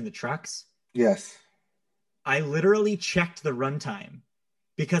dudes in the trucks. Yes. I literally checked the runtime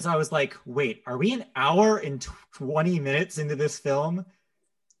because I was like, wait, are we an hour and 20 minutes into this film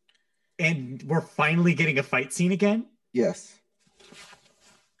and we're finally getting a fight scene again? Yes.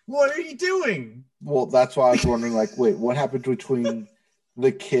 What are you doing? Well, that's why I was wondering, like, wait, what happened between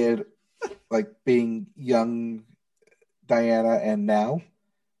the kid, like, being young Diana and now?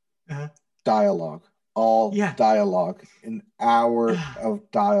 Uh-huh. Dialogue. All dialogue. An hour of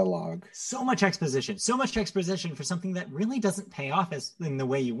dialogue. So much exposition for something that really doesn't pay off as in the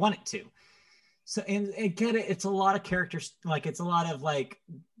way you want it to. So, and get it, it's a lot of characters, like, it's a lot of, like,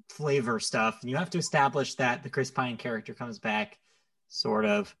 flavor stuff. And you have to establish that the Chris Pine character comes back, sort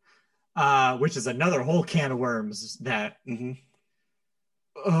of. Which is another whole can of worms that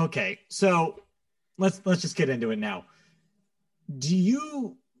Okay, so let's just get into it now. Do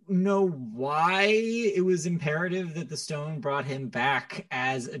you know why it was imperative that the Stone brought him back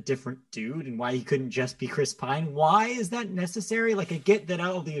as a different dude and why he couldn't just be Chris Pine? Why is that necessary? Like, I get that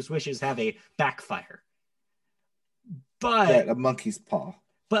all of these wishes have a backfire, but a monkey's paw.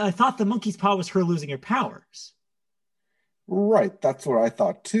 But I thought the monkey's paw was her losing her powers. Right, that's what I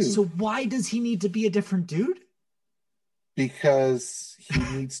thought too. So why does he need to be a different dude? Because he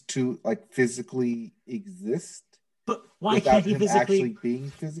needs to, like, physically exist. But why can't he actually being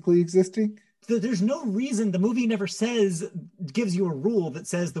physically existing? There's no reason. The movie never gives you a rule that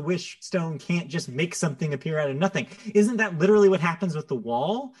says the Wish Stone can't just make something appear out of nothing. Isn't that literally what happens with the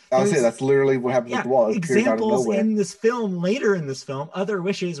wall? I would say that's literally what happens with the wall. It examples in this film, later in this film, other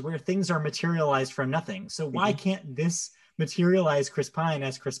wishes where things are materialized from nothing. So why can't this materialize Chris Pine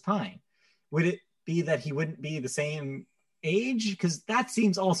as Chris Pine? Would it be that he wouldn't be the same age? Because that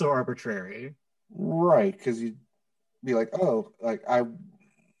seems also arbitrary. Right, because you'd be like, oh, like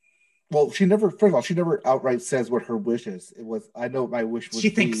well, she never outright says what her wish is. It was, I know my wish would be.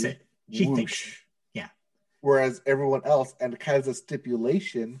 She thinks it. Yeah. Whereas everyone else, and kind of a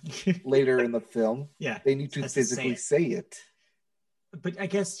stipulation later in the film, they need to physically say it. But I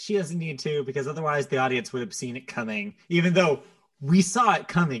guess she doesn't need to, because otherwise the audience would have seen it coming. Even though we saw it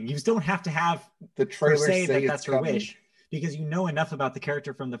coming, you don't have to have the trailer say that that's her wish, because you know enough about the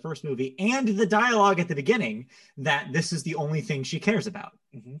character from the first movie and the dialogue at the beginning that this is the only thing she cares about.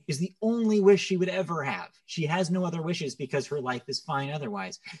 Is the only wish she would ever have. She has no other wishes because her life is fine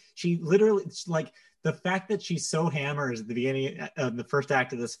otherwise. She literally, like, the fact that she's so hammered at the beginning of the first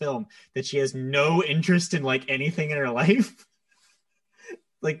act of this film that she has no interest in, like, anything in her life.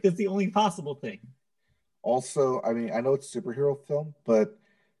 Like, that's the only possible thing. Also, I mean, I know it's a superhero film, but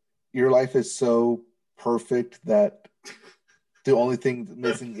your life is so perfect that the only thing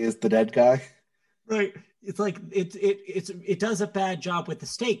missing is the dead guy. Right. It's like it does a bad job with the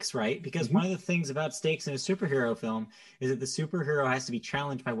stakes, right? Because one of the things about stakes in a superhero film is that the superhero has to be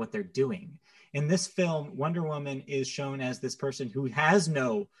challenged by what they're doing. In this film, Wonder Woman is shown as this person who has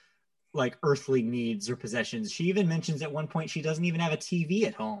no, like, earthly needs or possessions. She even mentions at one point she doesn't even have a TV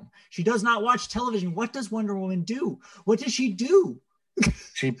at home. She does not watch television. What does Wonder Woman do? What does she do?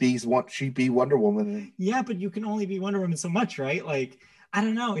 She be Wonder Woman. Yeah, but you can only be Wonder Woman so much, right? Like, I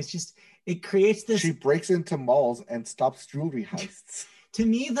don't know. It's just, it creates this. She breaks into malls and stops jewelry heists. To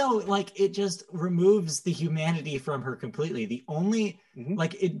me, though, like, it just removes the humanity from her completely. The only,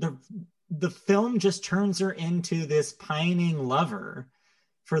 like, the film just turns her into this pining lover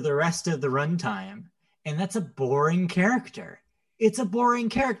for the rest of the runtime. And that's a boring character. It's a boring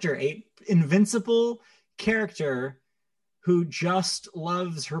character, a invincible character who just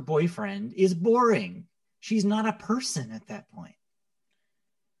loves her boyfriend is boring. She's not a person at that point.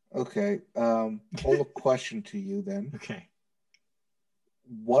 Okay. Hold a question to you then. Okay.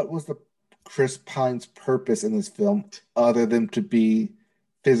 What was the Chris Pine's purpose in this film other than to be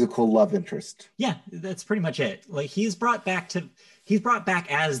physical love interest. Yeah, that's pretty much it. Like he's brought back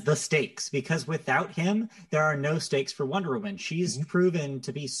as the stakes because without him, there are no stakes for Wonder Woman. She's Mhm. proven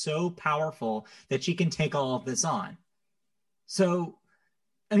to be so powerful that she can take all of this on. So,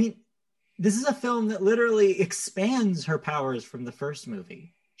 I mean, this is a film that literally expands her powers from the first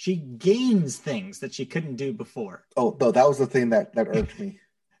movie. She gains things that she couldn't do before. Oh, no, that was the thing that irked me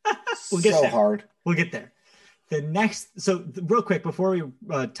We'll get so there. hard. We'll get there. The next, so real quick before we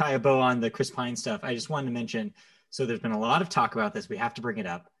tie a bow on the Chris Pine stuff, I just wanted to mention. So there's been a lot of talk about this. We have to bring it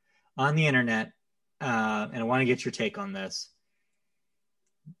up on the internet, and I want to get your take on this.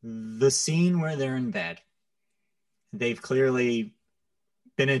 The scene where they're in bed, they've clearly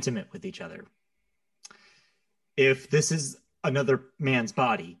been intimate with each other. If this is another man's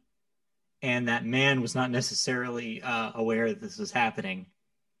body, and that man was not necessarily aware that this was happening,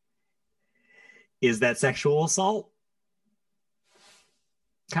 is that sexual assault?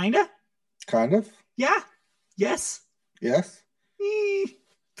 Kinda? Kind of. Yeah. Yes. Yes.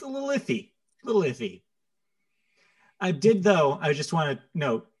 It's a little iffy. A little iffy. I did, though, I just want to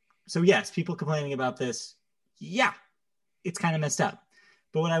note, so yes, people complaining about this, yeah, it's kind of messed up.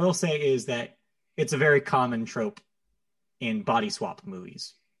 But what I will say is that it's a very common trope in body swap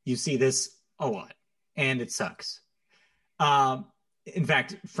movies. You see this a lot, and it sucks. In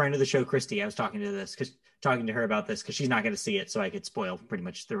fact, friend of the show, Christy, I was talking to her about this because she's not going to see it, so I could spoil pretty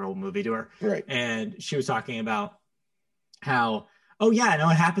much the whole movie to her. Right. And she was talking about how, oh yeah, I know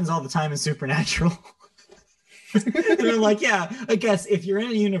it happens all the time in Supernatural. And I'm like, yeah, I guess if you're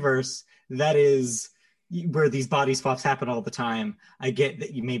in a universe that is where these body swaps happen all the time, I get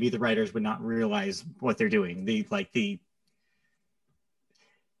that maybe the writers would not realize what they're doing.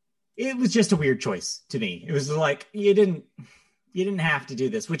 It was just a weird choice to me. It was like you didn't have to do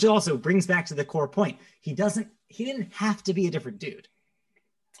this, which also brings back to the core point. He didn't have to be a different dude.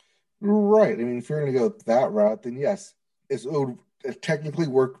 Right. I mean, if you're going to go that route, then yes, it would technically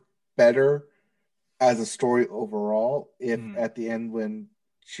work better as a story overall if at the end when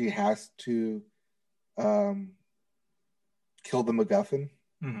she has to kill the MacGuffin,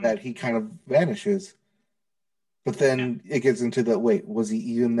 that he kind of vanishes. But then it gets into the, wait, was he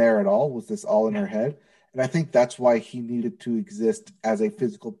even there at all? Was this all in her head? And I think that's why he needed to exist as a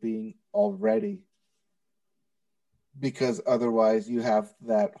physical being already. Because otherwise you have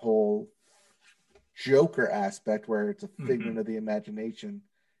that whole Joker aspect where it's a figment of the imagination.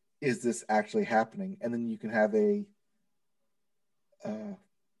 Is this actually happening? And then you can have you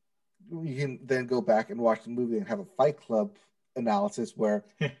can then go back and watch the movie and have a Fight Club analysis where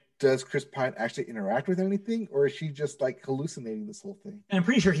does Chris Pine actually interact with anything, or is she just like hallucinating this whole thing? And I'm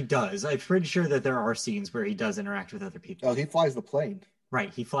pretty sure he does. I'm pretty sure that there are scenes where he does interact with other people. Oh, he flies the plane.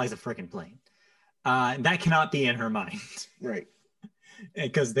 Right, he flies a freaking plane. That cannot be in her mind. Right.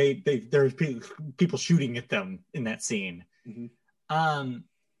 Because there's people shooting at them in that scene.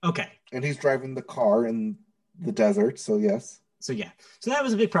 Okay. And he's driving the car in the desert, so yes. So yeah. So that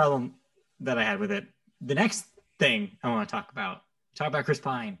was a big problem that I had with it. The next thing I want to talk about Chris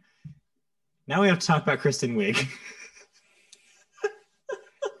Pine. Now we have to talk about Kristen Wiig.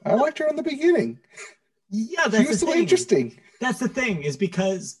 I liked her in the beginning. Yeah, that's she was so interesting. That's the thing, is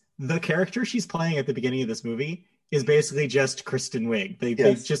because the character she's playing at the beginning of this movie is basically just Kristen Wiig. They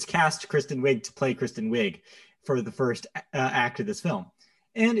just cast Kristen Wiig to play Kristen Wiig for the first act of this film.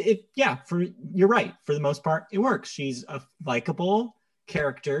 And you're right. For the most part, it works. She's a likable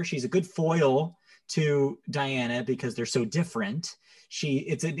character. She's a good foil to Diana because they're so different.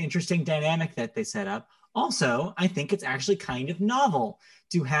 It's an interesting dynamic that they set up. Also, I think it's actually kind of novel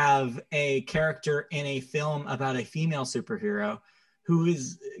to have a character in a film about a female superhero who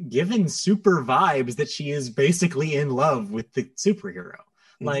is given super vibes that she is basically in love with the superhero.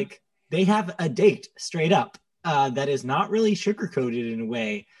 Like, they have a date straight up that is not really sugar-coated in a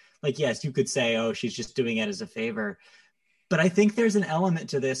way. Like, yes, you could say, oh, she's just doing it as a favor. But I think there's an element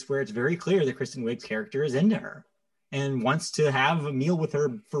to this where it's very clear that Kristen Wiig's character is into her and wants to have a meal with her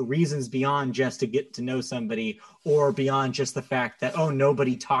for reasons beyond just to get to know somebody or beyond just the fact that, oh,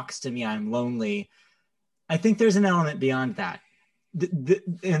 nobody talks to me, I'm lonely. I think there's an element beyond that.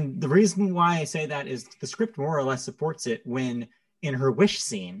 And the reason why I say that is the script more or less supports it when in her wish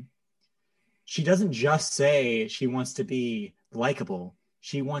scene, she doesn't just say she wants to be likable.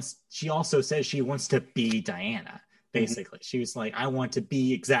 She also says she wants to be Diana. Basically, she was like, I want to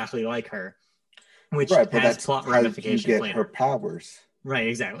be exactly like her, which has plot ramifications later. Her powers. Right,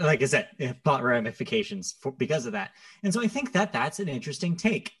 exactly. Like I said, plot ramifications because of that. And so I think that that's an interesting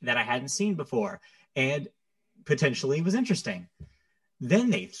take that I hadn't seen before and potentially was interesting. Then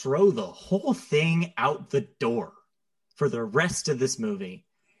they throw the whole thing out the door for the rest of this movie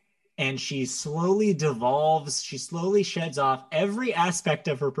and she slowly devolves, she slowly sheds off every aspect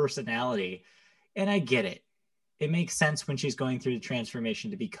of her personality. And I get it. It makes sense when she's going through the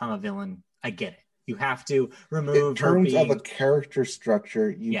transformation to become a villain. I get it. You have to In remove her terms of a being, character structure,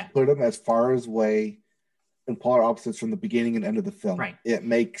 you yeah, put them as far as way and polar opposites from the beginning and end of the film. right. It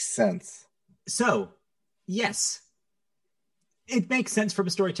makes sense. So, yes, it makes sense from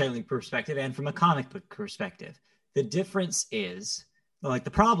a storytelling perspective and from a comic book perspective. The difference is, like,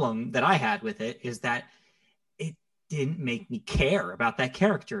 the problem that I had with it is that it didn't make me care about that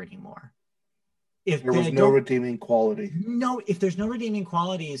character anymore. If There was they no don't, redeeming quality. no, if there's no redeeming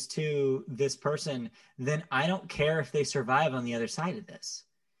qualities to this person, then I don't care if they survive on the other side of this.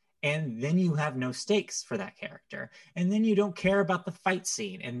 And then you have no stakes for that character. And then you don't care about the fight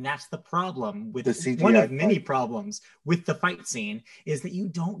scene. And that's the problem with The one CGI of many fight. problems with the fight scene is that you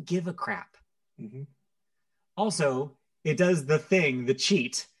don't give a crap. Mm-hmm. Also, it does the thing, the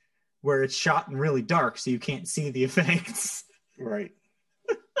cheat, where it's shot in really dark so you can't see the effects. Right.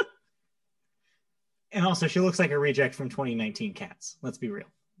 And also, she looks like a reject from 2019 Cats. Let's be real.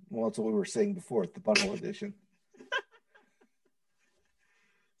 Well, that's what we were saying before, the bundle edition.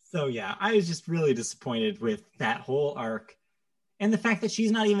 So, yeah, I was just really disappointed with that whole arc. And the fact that she's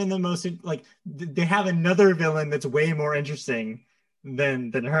not even the most, like, they have another villain that's way more interesting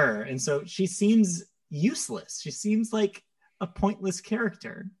than her. And so she seems useless. She seems like a pointless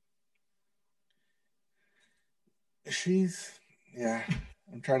character. She's, yeah,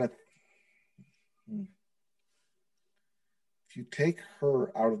 I'm trying to. If you take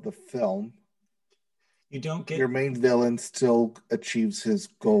her out of the film, You don't get, your main villain still achieves his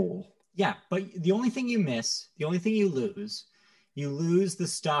goal. yeah, but the only thing you miss, the only thing you lose the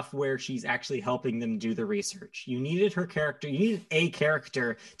stuff where she's actually helping them do the research. You needed her character, you needed a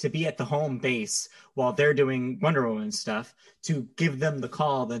character to be at the home base while they're doing Wonder Woman stuff to give them the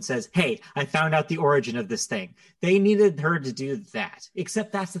call that says, hey, I found out the origin of this thing. They needed her to do that.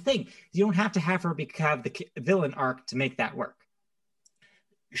 Except that's the thing. You don't have to have her have the villain arc to make that work.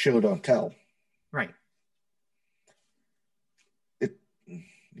 Show, don't tell. Right.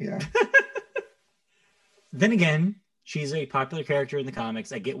 Yeah. Then again, she's a popular character in the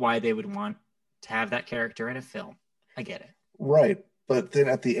comics. I get why they would want to have that character in a film. I get it. Right. But then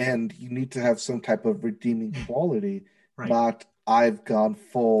at the end, you need to have some type of redeeming quality, Right. not I've gone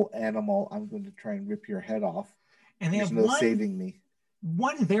full animal. I'm going to try and rip your head off. And there's no saving me.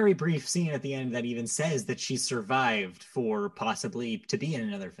 One very brief scene at the end that even says that she survived for possibly to be in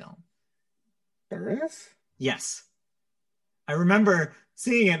another film. There is? Yes. I remember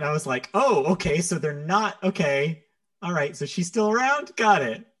seeing it and I was like, oh, okay, so they're not, okay. All right, so she's still around? Got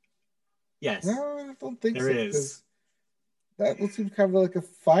it. Yes. No, I don't think there so. is. That would seem kind of like a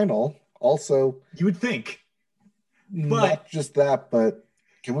final. Also, you would think. Not just that, but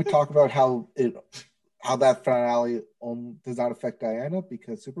can we talk about how that finale does not affect Diana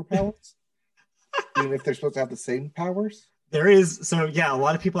because superpowers? Even if they're supposed to have the same powers? There is. So, yeah, a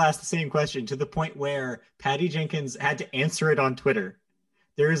lot of people ask the same question to the point where Patty Jenkins had to answer it on Twitter.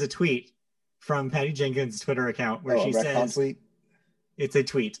 There is a tweet from Patty Jenkins' Twitter account where she says, tweet? It's a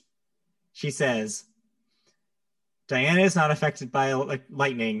tweet. She says, Diana is not affected by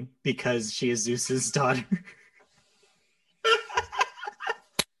lightning because she is Zeus's daughter.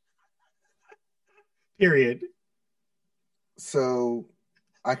 Period. So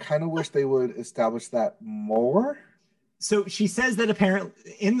I kind of wish they would establish that more. So she says that apparently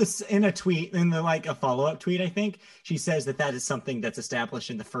in a tweet, in the a follow-up tweet, I think she says that is something that's established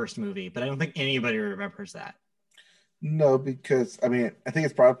in the first movie, but I don't think anybody remembers that. No, because I think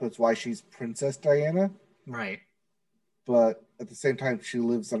it's brought up as why she's Princess Diana. Right. But at the same time, she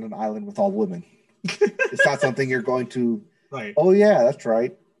lives on an island with all women. It's not something you're going to. Right. Oh yeah, that's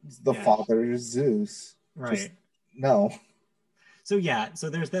right. The father is Zeus. Right. No. So yeah, so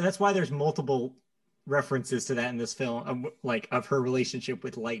that's why there's multiple references to that in this film, of her relationship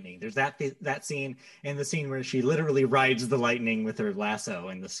with lightning. There's that scene and the scene where she literally rides the lightning with her lasso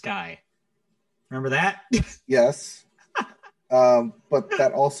in the sky. Remember that? Yes. But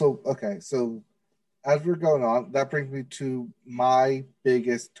that also, okay, so as we're going on, that brings me to my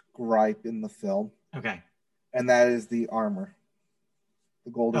biggest gripe in the film. Okay. And that is the armor.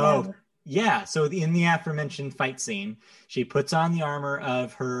 The golden armor. Yeah, so in the aforementioned fight scene, she puts on the armor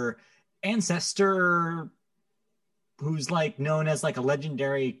of her ancestor, who's known as a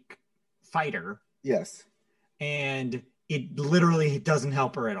legendary fighter. Yes. And it literally doesn't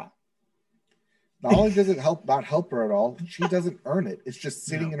help her at all. Not only does it not help her at all, she doesn't earn it. It's just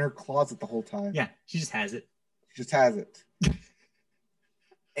sitting in her closet the whole time. Yeah, she just has it. She just has it.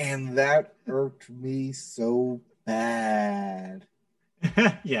 And that irked me so bad.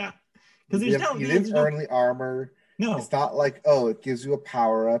 Yeah. Because there's you didn't earn the armor. No. It's not like, oh, it gives you a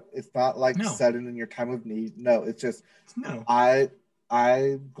power up. It's not like No. sudden in your time of need. No, it's just no.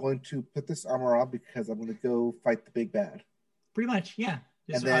 I'm going to put this armor on because I'm going to go fight the big bad. Pretty much, yeah.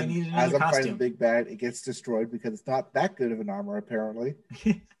 And then as I'm fighting the big bad, it gets destroyed because it's not that good of an armor, apparently.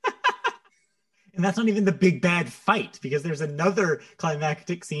 And that's not even the big bad fight, because there's another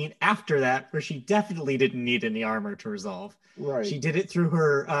climactic scene after that where she definitely didn't need any armor to resolve. Right. She did it through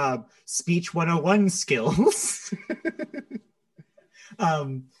her speech 101 skills.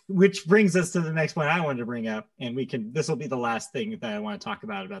 Which brings us to the next point I wanted to bring up, and this will be the last thing that I want to talk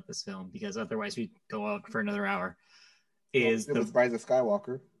about this film, because otherwise we go out for another hour. It was Rise of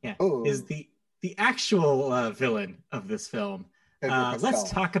Skywalker. Yeah. Oh. Is the actual villain of this film.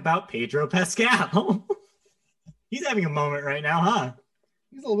 Let's talk about Pedro Pascal. He's having a moment right now, huh?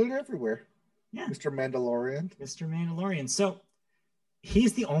 He's a little bit everywhere. Yeah. Mr. Mandalorian. So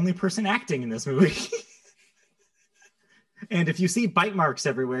he's the only person acting in this movie. And if you see bite marks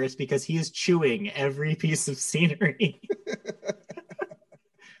everywhere, it's because he is chewing every piece of scenery.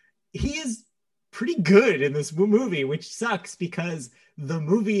 He is pretty good in this movie, which sucks because the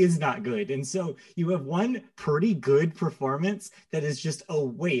movie is not good. And so you have one pretty good performance that is just a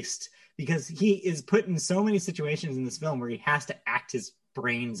waste, because he is put in so many situations in this film where he has to act his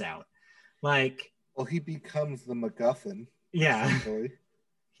brains out. Like, well, he becomes the MacGuffin. Yeah. Essentially.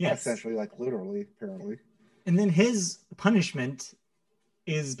 Yes. Essentially, like literally, apparently. And then his punishment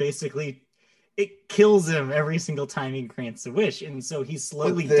is basically, it kills him every single time he grants a wish. And so he's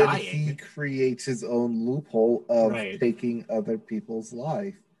slowly dying. He creates his own loophole of taking other people's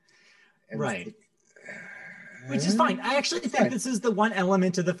life. And right. Which is fine. I actually think this is the one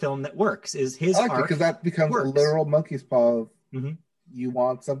element of the film that works, is his arc. Because that becomes a literal monkey's paw of, you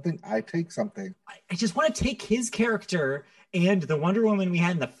want something, I take something. I just want to take his character and the Wonder Woman we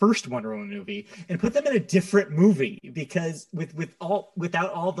had in the first Wonder Woman movie and put them in a different movie, because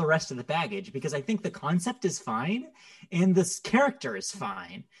without all the rest of the baggage, because I think the concept is fine and this character is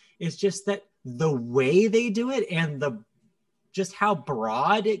fine. It's just that the way they do it and just how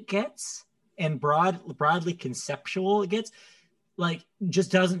broad it gets and broadly conceptual it gets, like,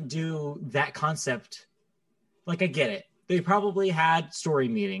 just doesn't do that concept. Like, I get it. They probably had story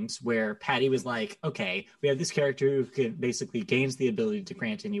meetings where Patty was like, okay, we have this character who basically gains the ability to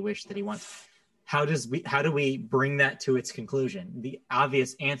grant any wish that he wants. How do we bring that to its conclusion? The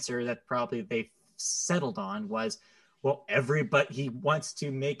obvious answer that probably they settled on was, well, he wants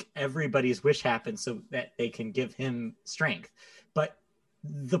to make everybody's wish happen so that they can give him strength. But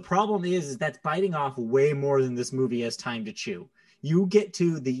the problem is that's biting off way more than this movie has time to chew. You get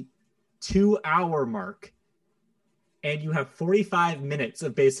to the 2-hour mark, and you have 45 minutes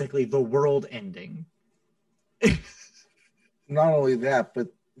of basically the world ending. Not only that, but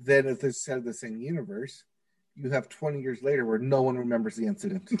then if it's set in the same universe, you have 20 years later where no one remembers the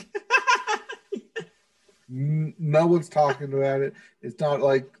incident. No one's talking about it. It's not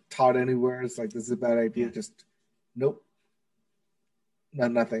like taught anywhere. It's like, this is a bad idea. Yeah. Just, nope.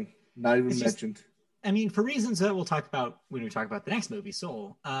 Nothing. Not even mentioned. I mean, for reasons that we'll talk about when we talk about the next movie,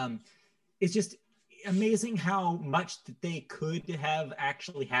 Soul, it's just amazing how much that they could have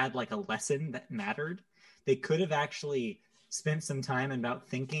actually had like a lesson that mattered. They could have actually spent some time about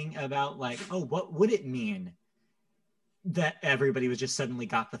thinking about, like, oh, what would it mean that everybody was just suddenly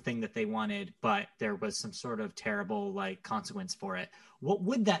got the thing that they wanted, but there was some sort of terrible like consequence for it? What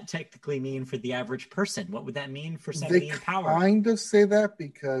would that technically mean for the average person? What would that mean for somebody in power? They kind of say that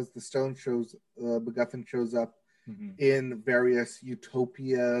because the stone MacGuffin shows up in various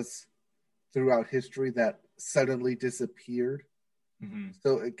utopias throughout history that suddenly disappeared.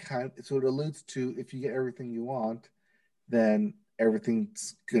 So it alludes to, if you get everything you want, then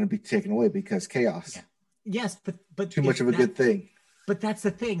everything's going to be taken away because chaos. Yeah. Yes, but too much of a good thing. But that's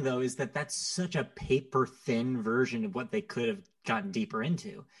the thing, though, is that's such a paper thin version of what they could have gotten deeper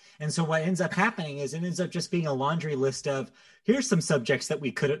into. And so what ends up happening is it ends up just being a laundry list of, here's some subjects that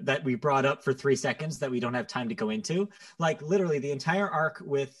we brought up for 3 seconds that we don't have time to go into. Like literally the entire arc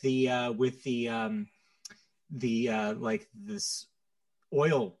with this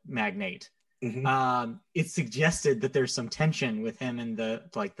oil magnate. It suggested that there's some tension with him and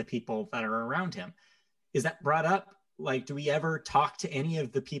the people that are around him. Is that brought up? Like, do we ever talk to any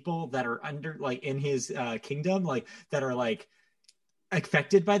of the people that are under, like, in his kingdom, like, that are, like,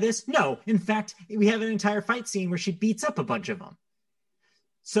 affected by this? No. In fact, we have an entire fight scene where she beats up a bunch of them.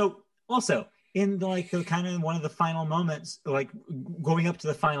 So, also, in, like, the kind of one of the final moments, like, going up to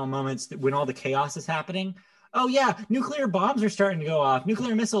the final moments when all the chaos is happening, oh yeah, nuclear bombs are starting to go off,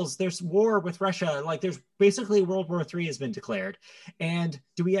 nuclear missiles, there's war with Russia, like there's basically World War III has been declared. And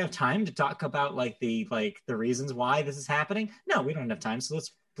do we have time to talk about the reasons why this is happening? No, we don't have time, so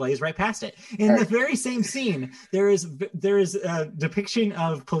let's blaze right past it. In the very same scene, there is a depiction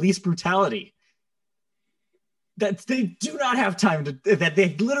of police brutality that they do not have time to, that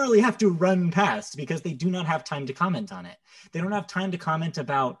they literally have to run past because they do not have time to comment on it. They don't have time to comment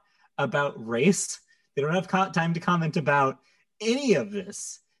about race. They don't have time to comment about any of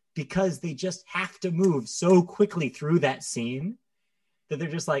this because they just have to move so quickly through that scene that they're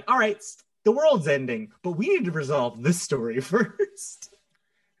just like, all right, the world's ending, but we need to resolve this story first.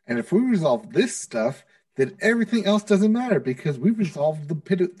 And if we resolve this stuff, then everything else doesn't matter because we've resolved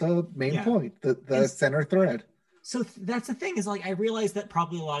the main point, the center thread. So that's the thing, is like, I realized that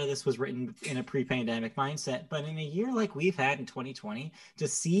probably a lot of this was written in a pre-pandemic mindset, but in a year like we've had in 2020, to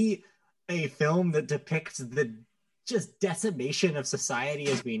see a film that depicts the just decimation of society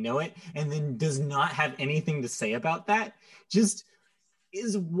as we know it and then does not have anything to say about that just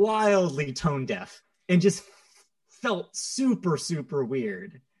is wildly tone deaf and just felt super, super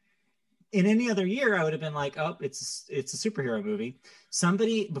weird. In any other year, I would have been like, oh, it's a superhero movie.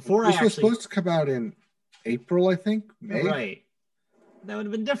 Somebody, before this was supposed to come out in April, I think, May. Right. That would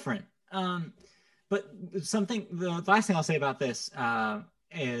have been different. But the last thing I'll say about this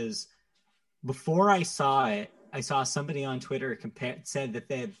is, before I saw it, I saw somebody on Twitter said that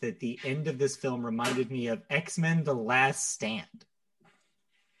the end of this film reminded me of X-Men: The Last Stand.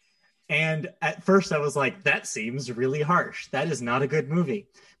 And at first I was like, that seems really harsh. That is not a good movie.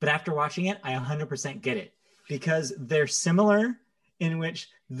 But after watching it, I 100% get it, because they're similar in which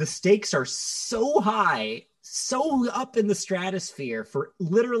the stakes are so high, so up in the stratosphere for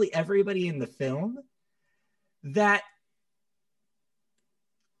literally everybody in the film, that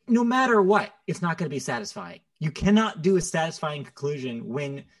no matter what, it's not going to be satisfying. You cannot do a satisfying conclusion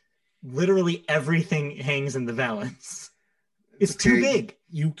when literally everything hangs in the balance. It's okay. Too big.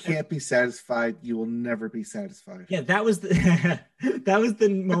 You can't be satisfied. You will never be satisfied. Yeah, that was the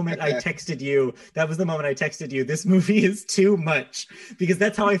moment I texted you. That was the moment I texted you. This movie is too much, because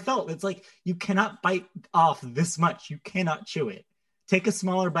that's how I felt. It's like, you cannot bite off this much. You cannot chew it. Take a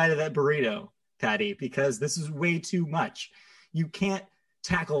smaller bite of that burrito, Patty, because this is way too much. You can't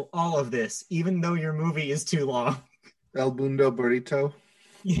tackle all of this, even though your movie is too long. El Mundo Burrito.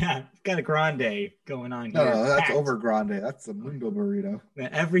 Yeah, got a grande going on here. No, that's over grande. That's a Mundo Burrito.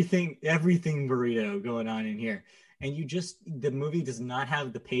 Everything burrito going on in here. And the movie does not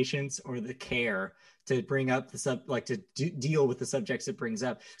have the patience or the care to bring up deal with the subjects it brings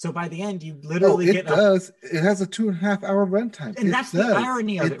up. So by the end, you literally it does. It has a 2.5 hour runtime. And that's the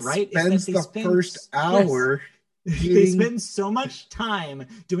irony of it, right? Spends the first hour. Yes. They spend so much time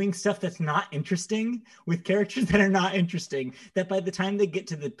doing stuff that's not interesting with characters that are not interesting, that by the time they get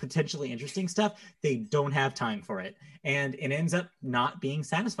to the potentially interesting stuff, they don't have time for it. And it ends up not being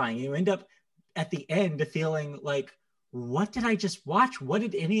satisfying. You end up at the end feeling like, what did I just watch? What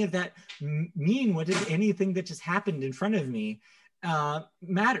did any of that mean? What did anything that just happened in front of me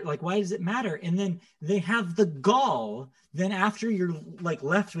matter? Like, why does it matter? And then they have the gall, then after you're like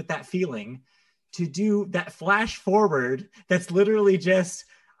left with that feeling, to do that flash forward that's literally just,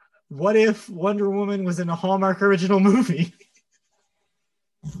 what if Wonder Woman was in a Hallmark original movie?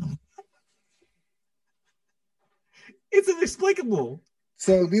 It's inexplicable.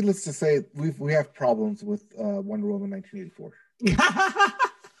 So needless to say, we have problems with Wonder Woman 1984.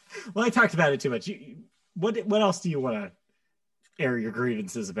 Well, I talked about it too much. What else do you want to air your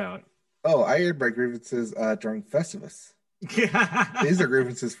grievances about? Oh, I aired my grievances during Festivus. These are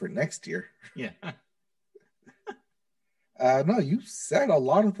grievances for next year. Yeah. No, you said a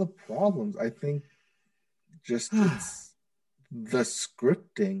lot of the problems. I think just it's the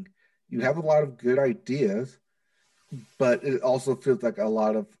scripting. You have a lot of good ideas, but it also feels like a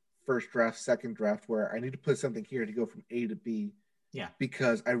lot of first draft, second draft, where I need to put something here to go from A to B. Yeah.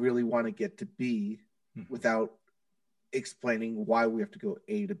 Because I really want to get to B without explaining why we have to go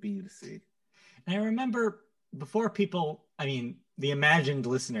A to B to C. And I remember before people, the imagined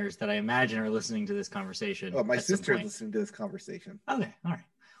listeners that I imagine are listening to this conversation. Oh, my sister is listening to this conversation. Okay, all right.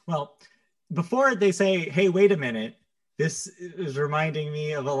 Well, before they say, hey, wait a minute, this is reminding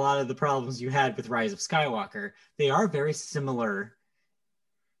me of a lot of the problems you had with Rise of Skywalker. They are very similar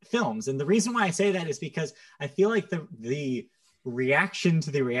films. And the reason why I say that is because I feel like the reaction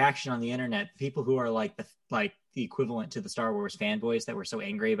to the reaction on the internet, people who are like the equivalent to the Star Wars fanboys that were so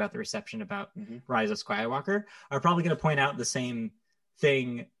angry about the reception about Rise of Skywalker, are probably going to point out the same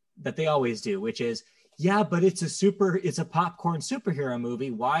thing that they always do, which is, yeah, but it's a popcorn superhero movie.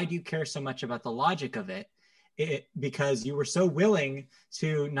 Why do you care so much about the logic of it? because you were so willing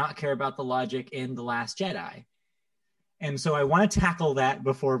to not care about the logic in The Last Jedi. And so I want to tackle that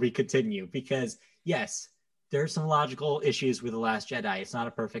before we continue, because yes, there's some logical issues with The Last Jedi. It's not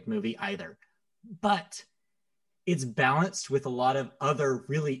a perfect movie either, but it's balanced with a lot of other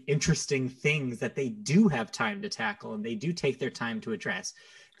really interesting things that they do have time to tackle and they do take their time to address.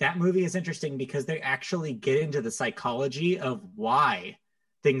 That movie is interesting because they actually get into the psychology of why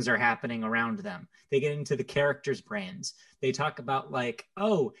things are happening around them. They get into the characters' brains. They talk about like,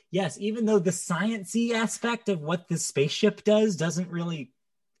 oh, yes, even though the science-y aspect of what the spaceship does doesn't really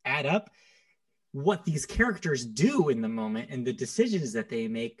add up, what these characters do in the moment and the decisions that they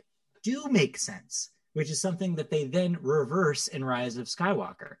make do make sense, which is something that they then reverse in Rise of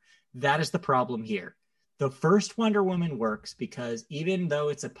Skywalker. That is the problem here. The first Wonder Woman works because even though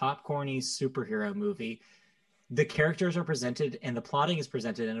it's a popcorny superhero movie, the characters are presented and the plotting is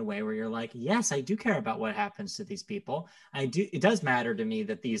presented in a way where you're like, yes, I do care about what happens to these people. It does matter to me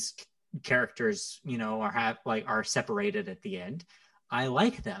that these characters, are separated at the end. I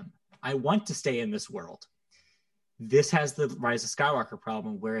like them. I want to stay in this world. This has the Rise of Skywalker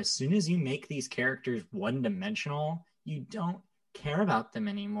problem, where as soon as you make these characters one-dimensional, you don't care about them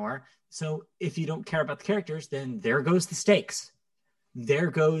anymore. So if you don't care about the characters, then there goes the stakes.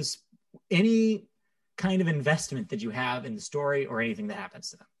 There goes any kind of investment that you have in the story or anything that happens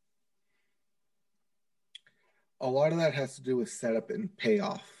to them. A lot of that has to do with setup and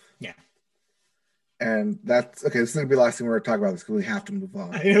payoff. Yeah. And that's okay. This is going to be the last thing we're going to talk about this because we have to move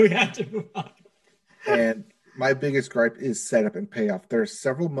on. I know we have to move on. And my biggest gripe is setup and payoff. There are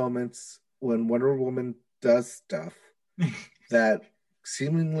several moments when Wonder Woman does stuff that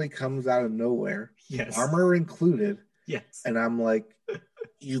seemingly comes out of nowhere, yes, armor included. Yes. And I'm like,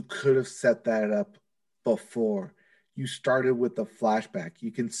 you could have set that up before. You started with the flashback.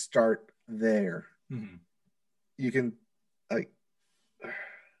 You can start there. Mm-hmm. You can,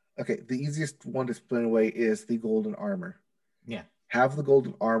 okay, the easiest one to explain away is the golden armor. Yeah. Have the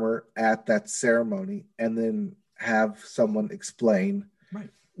golden armor at that ceremony and then have someone explain. Right.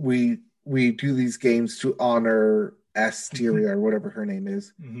 We do these games to honor Asteria or whatever her name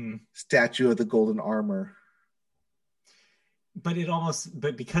is. Mm-hmm. Statue of the golden armor. But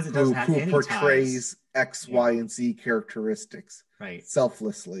because it doesn't have who any portrays ties, X, Y, and Z characteristics. Right.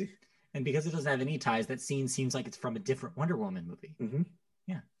 Selflessly. And because it doesn't have any ties, that scene seems like it's from a different Wonder Woman movie. Mm-hmm.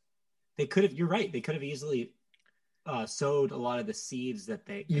 Yeah. They could have, you're right, they could have easily sowed a lot of the seeds that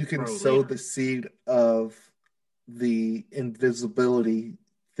they you can sow later. The seed of the invisibility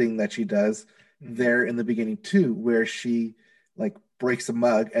thing that she does there in the beginning too, where she like breaks a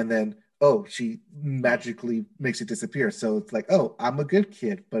mug and then she magically makes it disappear. So it's like, I'm a good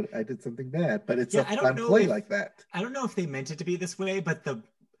kid, but I did something bad. But it's a fun play like that. I don't know if they meant it to be this way, but the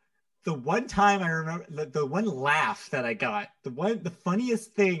one time I remember, the one laugh that I got, the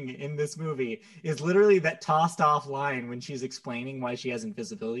funniest thing in this movie is literally that tossed off line when she's explaining why she has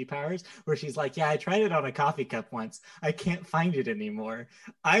invisibility powers, where she's like, yeah, I tried it on a coffee cup once. I can't find it anymore.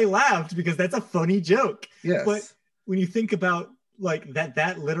 I laughed because that's a funny joke. Yes. But when you think about like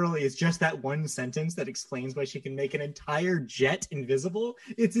that literally is just that one sentence that explains why she can make an entire jet invisible,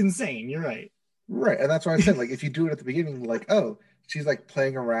 it's insane. You're right. Right. And that's why I said, like, if you do it at the beginning, like, she's like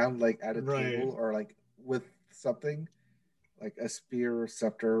playing around like at a table or like with something like a spear or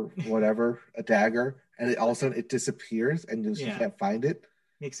scepter, whatever, a dagger, and all of a sudden it disappears and she can't find it.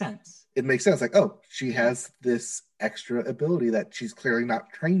 Makes sense. It makes sense. Like, she has this extra ability that she's clearly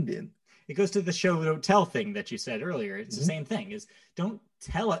not trained in. It goes to the show don't tell thing that you said earlier. It's the same thing. Is don't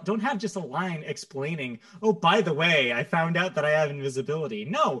tell it. Don't have just a line explaining, by the way, I found out that I have invisibility.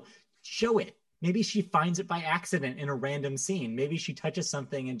 No, show it. Maybe she finds it by accident in a random scene. Maybe she touches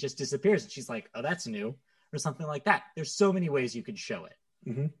something and just disappears. And she's like, oh, that's new, or something like that. There's so many ways you could show it.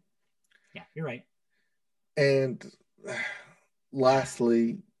 Mm-hmm. Yeah, you're right. And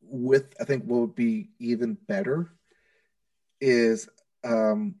lastly, I think what would be even better is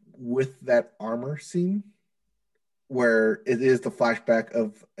with that armor scene where it is the flashback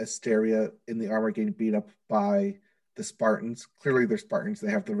of Asteria in the armor getting beat up by the Spartans. Clearly they're Spartans.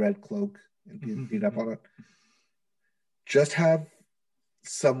 They have the red cloak and being beat up on it. Just have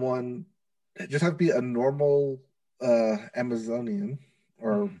be a normal Amazonian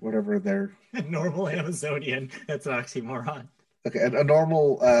or whatever they're... normal Amazonian. That's an oxymoron. Okay, a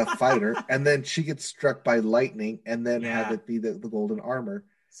normal fighter, and then she gets struck by lightning, and then have it be the golden armor.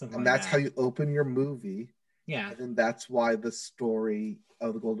 Something and that's how you open your movie. Yeah. And then that's why the story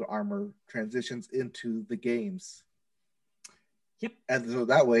of the golden armor transitions into the games. Yep. And so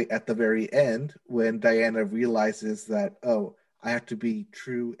that way, at the very end, when Diana realizes that, I have to be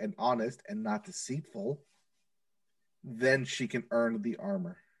true and honest and not deceitful, then she can earn the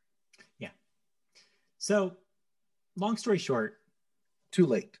armor. Yeah. So, long story short, too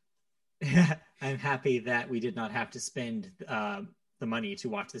late. I'm happy that we did not have to spend the money to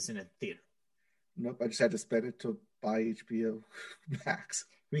watch this in a theater. Nope, I just had to spend it to buy HBO Max.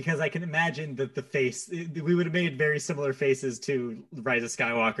 Because I can imagine that the face, we would have made very similar faces to Rise of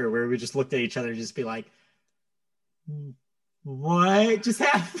Skywalker, where we just looked at each other and just be like, what just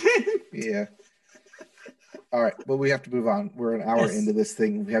happened? Yeah. All right, but we have to move on. We're an hour into this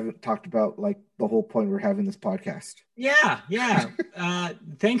thing. We haven't talked about like the whole point we're having this podcast. Yeah.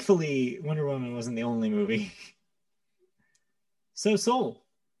 Thankfully, Wonder Woman wasn't the only movie. So Soul.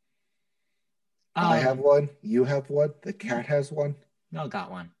 I have one. You have one. The cat has one. We all got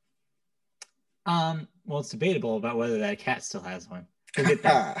one. Well, it's debatable about whether that cat still has one. We'll get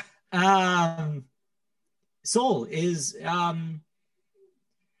that. Soul is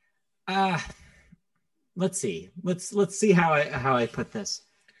let's see. Let's see how I put this.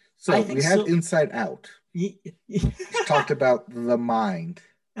 So we had Inside Out. Talked about the mind.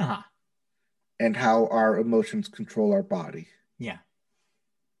 Uh-huh. And how our emotions control our body. Yeah.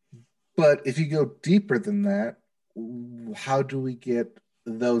 But if you go deeper than that, how do we get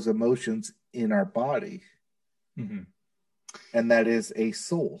those emotions in our body? Mm-hmm. And that is a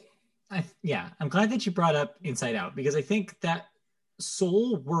soul. I'm glad that you brought up Inside Out, because I think that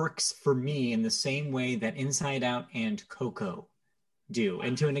Soul works for me in the same way that Inside Out and Coco do,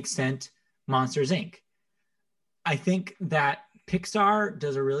 and to an extent, Monsters, Inc. I think that Pixar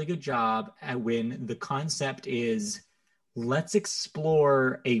does a really good job at when the concept is, let's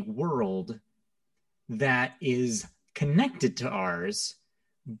explore a world that is connected to ours,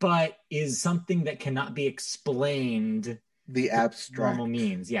 but is something that cannot be explained. The abstract normal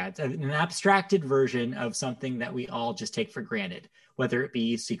means. Yeah, it's an abstracted version of something that we all just take for granted, whether it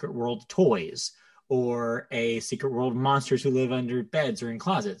be Secret World toys or a Secret World monsters who live under beds or in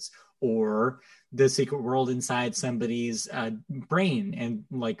closets, or the secret world inside somebody's brain and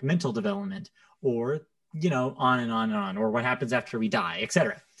like mental development, or on and on and on, or what happens after we die,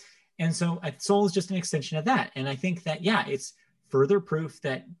 etc. And so Soul is just an extension of that. And I think that it's further proof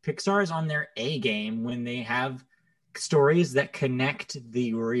that Pixar is on their A game when they have stories that connect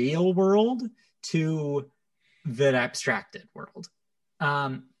the real world to the abstracted world.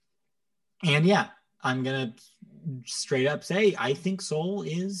 And I'm gonna straight up say I think Soul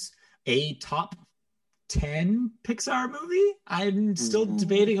is a top 10 Pixar movie. I'm still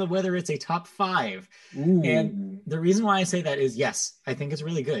debating on whether it's a top 5. And the reason why I say that is, yes, I think it's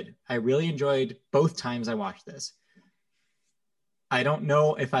really good. I really enjoyed both times I watched this. I don't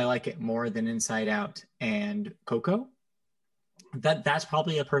know if I like it more than Inside Out and Coco. That's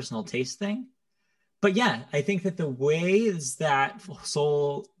probably a personal taste thing. But yeah, I think that the ways that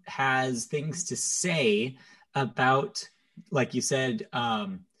Soul has things to say about, like you said,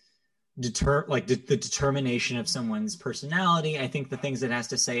 the determination of someone's personality. I think the things it has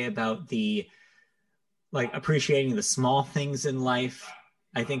to say about the appreciating the small things in life.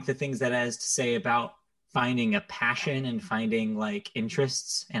 I think the things that it has to say about finding a passion and finding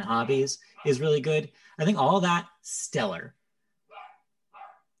interests and hobbies is really good. I think all of that stellar.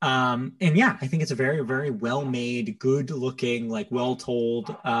 I think it's a very, very well-made, good-looking, well-told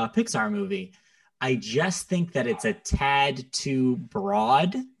Pixar movie. I just think that it's a tad too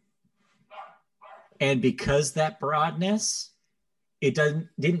broad. And because that broadness, it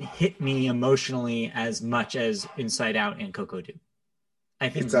didn't hit me emotionally as much as Inside Out and Coco do. I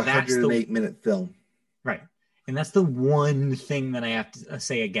think it's a 108-minute film. Right. And that's the one thing that I have to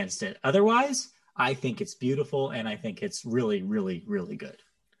say against it. Otherwise, I think it's beautiful, and I think it's really, really, really good.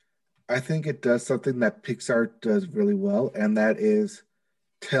 I think it does something that Pixar does really well, and that is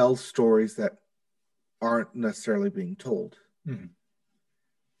tell stories that aren't necessarily being told. Mm-hmm.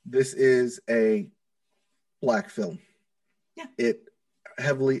 This is a Black film. Yeah. It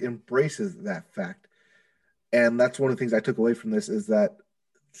heavily embraces that fact. And that's one of the things I took away from this, is that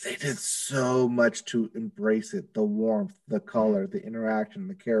they did so much to embrace it. The warmth, the color, the interaction,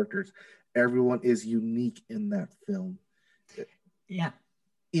 the characters. Everyone is unique in that film. Yeah.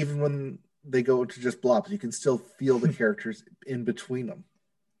 Even when they go into just blobs, you can still feel the characters in between them.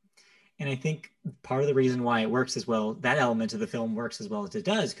 And I think part of the reason why it works as well, that element of the film works as well as it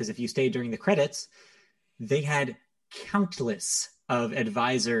does, because if you stay during the credits, they had countless of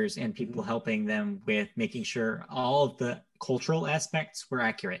advisors and people helping them with making sure all of the cultural aspects were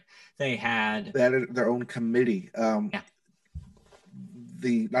accurate. They had their own committee. Not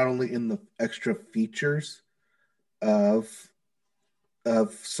only in the extra features of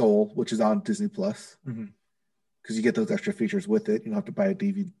Soul, which is on Disney Plus, because you get those extra features with it. You don't have to buy a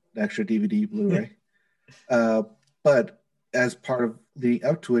extra DVD Blu-ray. But as part of leading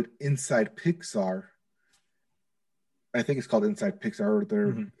up to it, Inside Pixar, I think it's called Inside Pixar, or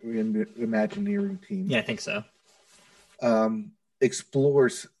their Imagineering team. Yeah, I think so.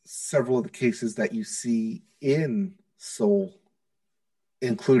 Explores several of the cases that you see in Soul,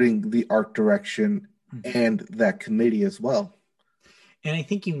 including the art direction and that committee as well. And I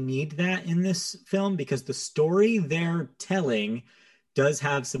think you need that in this film because the story they're telling does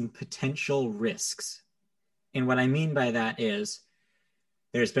have some potential risks. And what I mean by that is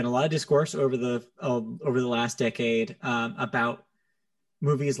there's been a lot of discourse over the last decade about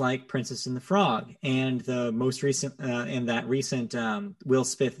movies like Princess and the Frog and the most recent Will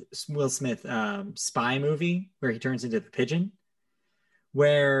Smith spy movie where he turns into the pigeon,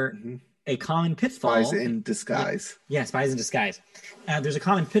 where a common pitfall. Spies in disguise. Yeah, Spies in Disguise. There's a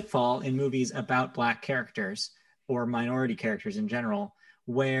common pitfall in movies about Black characters or minority characters in general,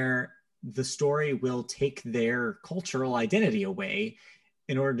 where the story will take their cultural identity away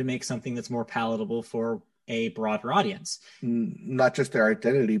in order to make something that's more palatable for a broader audience. Not just their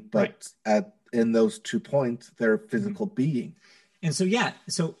identity, but in those 2 points, their physical being. And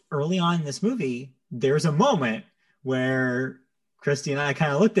so early on in this movie, there's a moment where Christy and I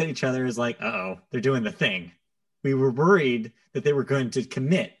kind of looked at each other as like, uh-oh, they're doing the thing. We were worried that they were going to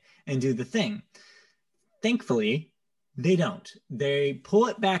commit and do the thing. Thankfully, they don't. They pull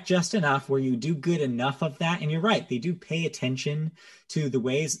it back just enough where you do good enough of that. And you're right. They do pay attention to the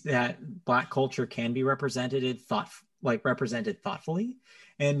ways that Black culture can be represented thoughtfully.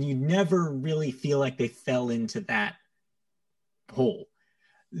 And you never really feel like they fell into that hole.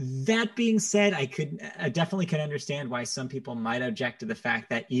 That being said, I definitely can understand why some people might object to the fact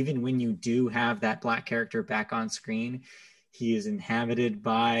that even when you do have that Black character back on screen, he is inhabited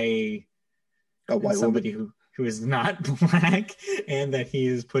by somebody who is not Black, and that he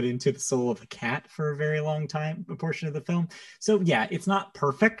is put into the soul of a cat for a very long time, a portion of the film. So yeah, it's not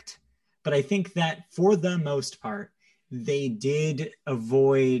perfect, but I think that for the most part, they did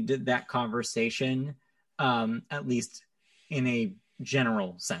avoid that conversation, at least in a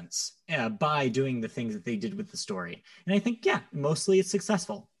general sense, by doing the things that they did with the story. And I think, yeah, mostly it's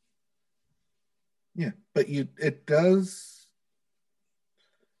successful. Yeah, but it does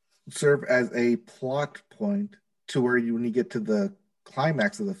serve as a plot point to where when you get to the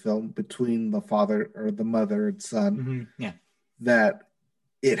climax of the film between the father or the mother and son, that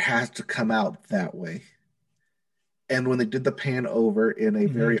it has to come out that way. And when they did the pan over in a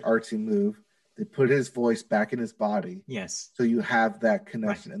very artsy move, they put his voice back in his body. Yes. So you have that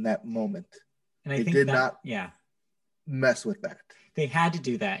connection in that moment. And I they think did not mess with that. They had to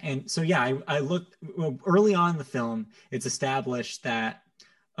do that. And so, yeah, I looked early on in the film, it's established that,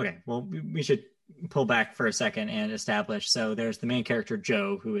 okay, well, we should pull back for a second and establish. So there's the main character,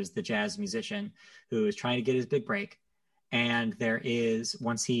 Joe, who is the jazz musician who is trying to get his big break. And there is,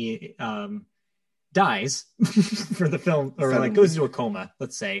 once he dies for the film, or like goes into a coma,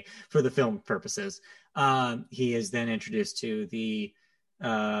 let's say, for the film purposes, he is then introduced to the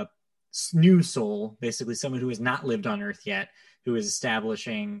new soul, basically someone who has not lived on Earth yet, who is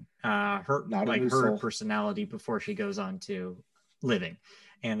establishing her personality before she goes on to living.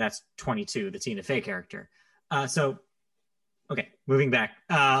 And that's 22, the Tina Fey character. So moving back.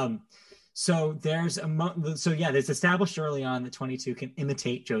 So there's it's established early on that 22 can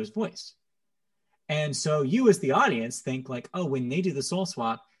imitate Joe's voice. And so you as the audience think like, oh, when they do the soul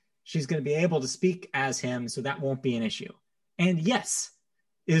swap, she's going to be able to speak as him, so that won't be an issue. And yes,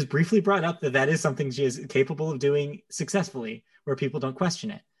 it is briefly brought up that is something she is capable of doing successfully, where people don't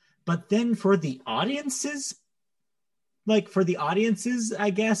question it. But then for the audiences,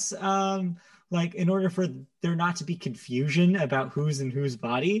 I guess, in order for there not to be confusion about who's in whose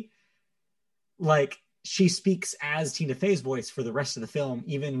body, like, she speaks as Tina Fey's voice for the rest of the film,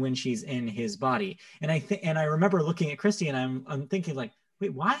 even when she's in his body. And I remember looking at Christy and I'm thinking like,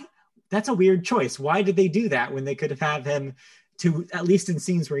 wait, why? That's a weird choice. Why did they do that when they could have him to, at least in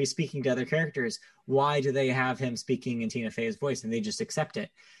scenes where he's speaking to other characters? Why do they have him speaking in Tina Fey's voice and they just accept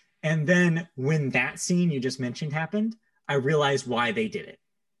it? And then when that scene you just mentioned happened, I realized why they did it.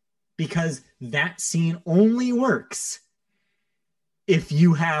 Because that scene only works if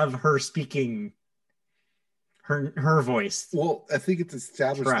you have her speaking her voice. Well, I think it's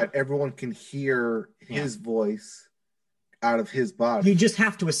established that everyone can hear his voice out of his body. You just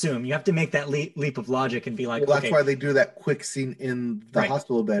have to assume. You have to make that leap of logic and be like, well, that's why they do that quick scene in the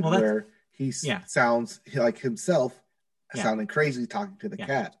hospital bed where he sounds like himself, sounding crazy, talking to the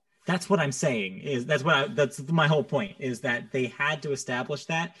cat. That's what I'm saying. That's my whole point, is that they had to establish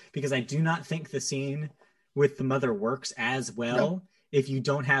that, because I do not think the scene with the mother works as well if you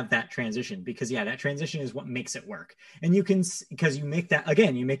don't have that transition, because yeah, that transition is what makes it work. And you can, because you make that,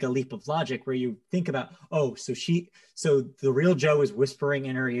 again, you make a leap of logic where you think about, oh, so the real Jo is whispering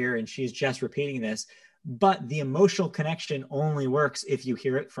in her ear and she's just repeating this, but the emotional connection only works if you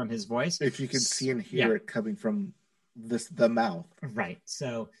hear it from his voice. If you can see and hear it coming from the mouth. Right.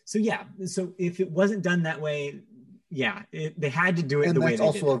 So yeah. So if it wasn't done that way, yeah, they had to do it the way they did.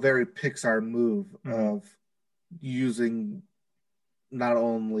 And that's also a very Pixar move of using not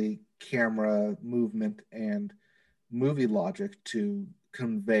only camera movement and movie logic to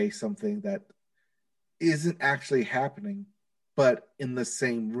convey something that isn't actually happening, but in the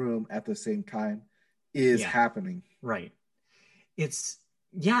same room at the same time is happening. Right. It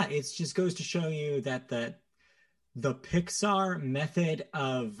just goes to show you that the Pixar method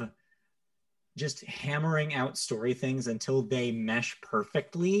of just hammering out story things until they mesh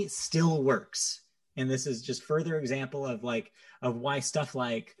perfectly still works. And this is just further example of why stuff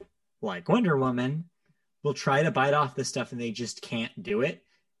like Wonder Woman will try to bite off this stuff and they just can't do it,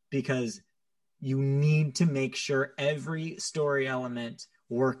 because you need to make sure every story element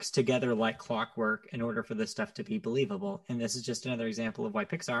works together like clockwork in order for this stuff to be believable. And this is just another example of why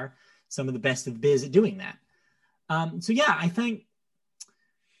Pixar, some of the best of the biz at doing that. So yeah, I think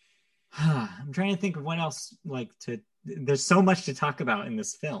I'm trying to think of what else there's so much to talk about in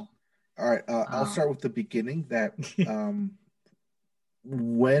this film. All right, I'll start with the beginning. That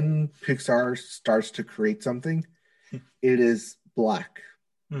when Pixar starts to create something, it is black.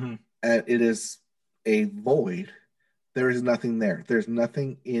 Mm-hmm. And it is a void. There is nothing there. There's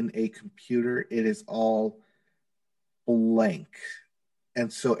nothing in a computer. It is all blank.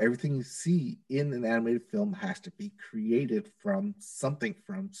 And so everything you see in an animated film has to be created from something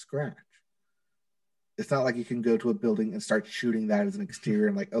from scratch. It's not like you can go to a building and start shooting that as an exterior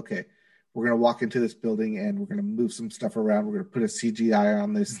and okay, we're going to walk into this building and we're going to move some stuff around. We're going to put a CGI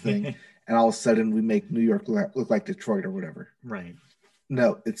on this thing. And all of a sudden we make New York look like Detroit or whatever. Right.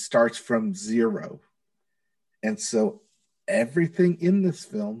 No, it starts from zero. And so everything in this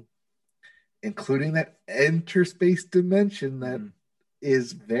film, including that interspace dimension that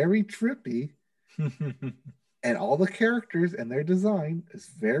is very trippy, and all the characters and their design is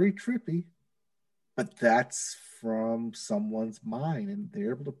very trippy, but that's from someone's mind, and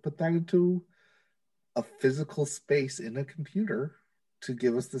they're able to put that into a physical space in a computer to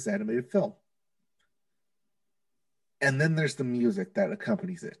give us this animated film. And then there's the music that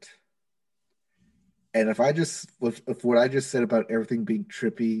accompanies it. And if what I just said about everything being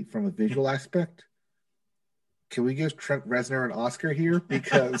trippy from a visual aspect, can we give Trent Reznor an Oscar here?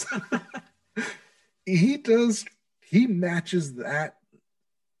 Because he matches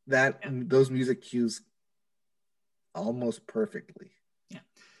those music cues almost perfectly. Yeah.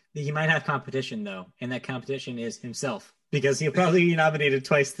 He might have competition though, and that competition is himself, because he'll probably be nominated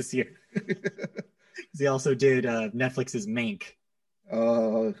twice this year. He also did Netflix's Mank.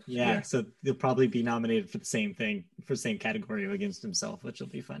 Yeah. So he'll probably be nominated for the same thing, for the same category against himself, which will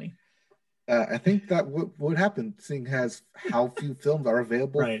be funny. I think that would happen, seeing as how few films are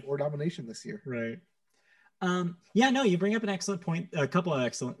available for nomination this year. Right. You bring up an excellent point, a couple of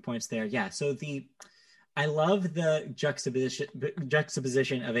excellent points there. Yeah. So I love the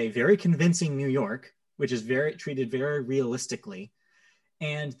juxtaposition of a very convincing New York, which is treated very realistically,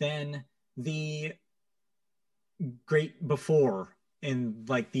 and then the great before in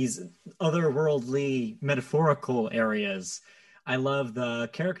these otherworldly metaphorical areas. I love the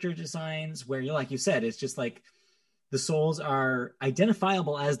character designs where you said, it's just the souls are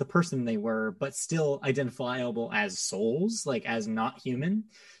identifiable as the person they were, but still identifiable as souls, as not human.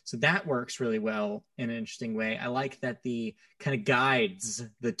 So that works really well in an interesting way. I like that the kind of guides,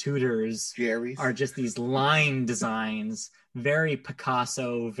 the tutors, Jerry's, are just these line designs, very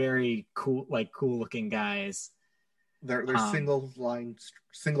Picasso, very cool, cool looking guys. They're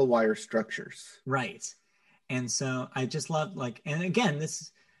single wire structures. Right. And so I just love and again,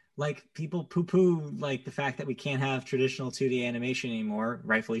 this people poo-poo the fact that we can't have traditional 2D animation anymore.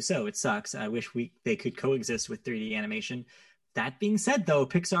 Rightfully so. It sucks. I wish they could coexist with 3D animation. That being said, though,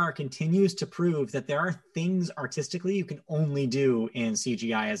 Pixar continues to prove that there are things artistically you can only do in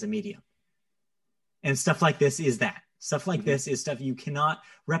CGI as a medium. And stuff like this is that. Stuff like this is stuff you cannot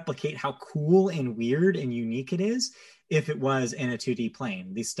replicate how cool and weird and unique it is if it was in a 2D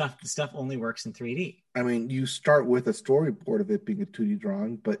plane. The stuff only works in 3D. I mean, you start with a storyboard of it being a 2D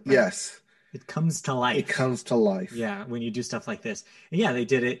drawing, but yes. It comes to life. It comes to life. Yeah, when you do stuff like this. And yeah, they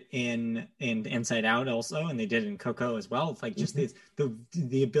did it in Inside Out also, and they did it in Coco as well. It's just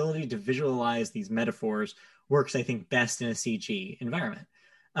the ability to visualize these metaphors works, I think, best in a CG environment.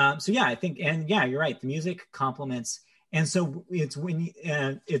 So yeah, I think, and yeah, you're right. The music complements And so it's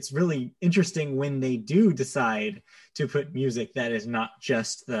really interesting when they do decide to put music that is not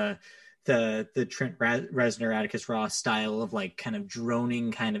just the Trent Reznor, Atticus Ross style of like kind of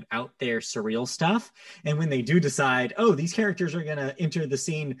droning, kind of out there surreal stuff. And when they do decide, oh, these characters are gonna enter the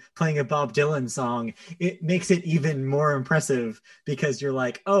scene playing a Bob Dylan song, it makes it even more impressive because you're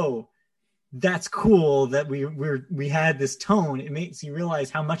like, oh, that's cool that we had this tone. It makes you realize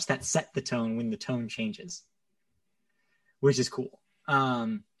how much that set the tone when the tone changes, which is cool.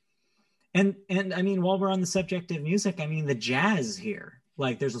 And I mean, while we're on the subject of music, I mean, the jazz here,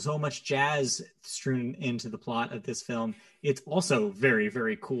 like there's so much jazz strewn into the plot of this film. It's also very,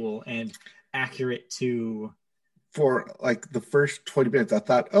 very cool and accurate to. For like the first 20 minutes, I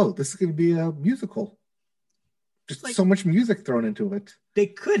thought, oh, this is going to be a musical. Just like, so much music thrown into it. They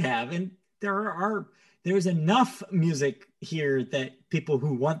could have, and there's enough music here that people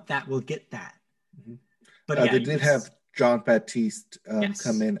who want that will get that. Mm-hmm. But yeah, they did have Jon Batiste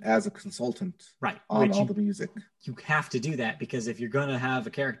come in as a consultant, right, on all the music. You have to do that because if you're going to have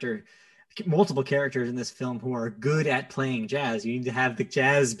multiple characters in this film who are good at playing jazz, you need to have the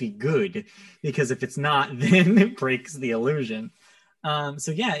jazz be good, because if it's not, then it breaks the illusion.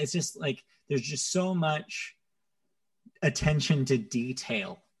 So yeah, it's just like there's just so much attention to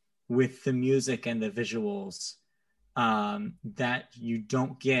detail with the music and the visuals that you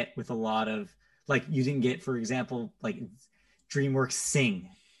don't get with a lot of, like, you didn't get, for example, like DreamWorks Sing,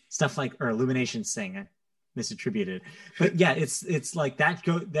 stuff like, or Illumination Sing. I misattributed, but yeah, it's like that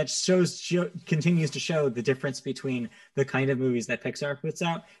continues to show the difference between the kind of movies that Pixar puts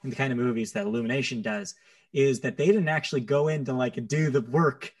out and the kind of movies that Illumination does, is that they didn't actually go in to like do the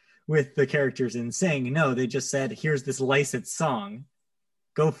work with the characters in Sing. No, they just said, here's this licensed song,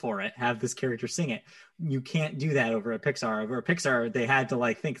 go for it, have this character sing it. You can't do that over at Pixar. Over at Pixar, they had to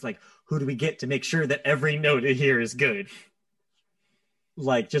like think like, who do we get to make sure that every note here is good?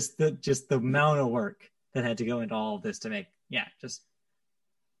 Like just the amount of work that had to go into all of this to make, yeah, just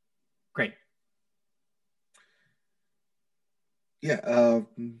great. Yeah. Trying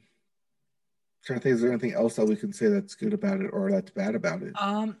to think, is there anything else that we can say that's good about it or that's bad about it?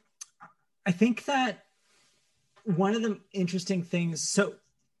 I think that one of the interesting things, so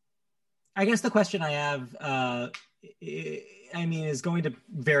I guess the question I have, I mean, is going to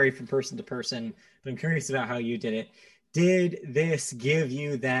vary from person to person, but I'm curious about how you did it. Did this give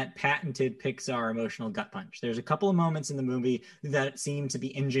you that patented Pixar emotional gut punch? There's a couple of moments in the movie that seem to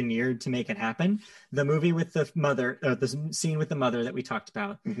be engineered to make it happen. The movie with the mother, the scene with the mother that we talked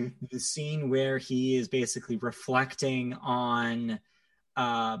about, mm-hmm. The scene where he is basically reflecting on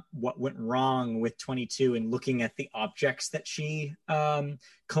what went wrong with 22 and looking at the objects that she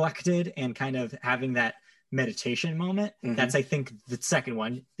collected and kind of having that meditation moment. Mm-hmm. That's, I think, the second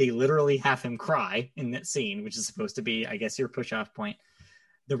one. They literally have him cry in that scene, which is supposed to be, I guess, your push-off point.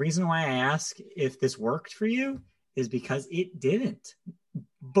 The reason why I ask if this worked for you is because it didn't.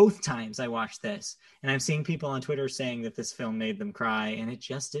 Both times I watched this, and I'm seeing people on Twitter saying that this film made them cry, and it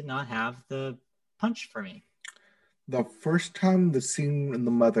just did not have the punch for me. The first time, the scene in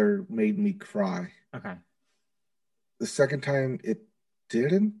the mother made me cry. Okay. The second time, it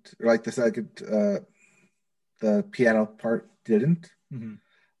didn't. Like the second, the piano part didn't.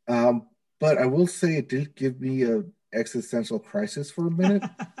 Mm-hmm. But I will say it did give me an existential crisis for a minute.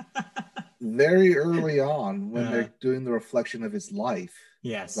 Very early on, when they're doing the reflection of his life.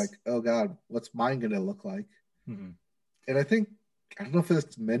 Yes. Like, oh God, what's mine going to look like? Mm-hmm. And I don't know if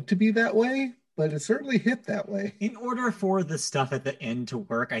it's meant to be that way, but it certainly hit that way. In order for the stuff at the end to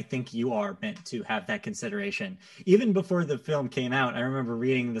work, I think you are meant to have that consideration. Even before the film came out, I remember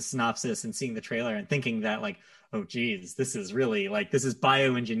reading the synopsis and seeing the trailer and thinking that, like, oh, geez, this is really, like, this is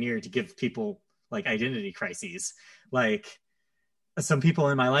bioengineered to give people, like, identity crises. Like, some people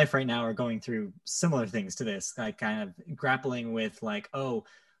in my life right now are going through similar things to this, like, kind of grappling with, like, oh,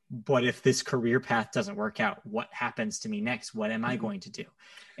 what if this career path doesn't work out? What happens to me next? What am I going to do?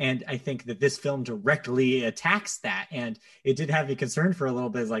 And I think that this film directly attacks that. And it did have me concerned for a little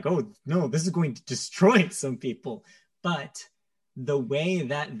bit. It's like, oh, no, this is going to destroy some people. But the way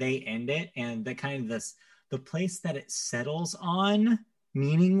that they end it and the kind of the place that it settles on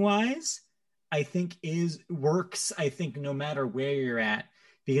meaning-wise, I think works, I think, no matter where you're at,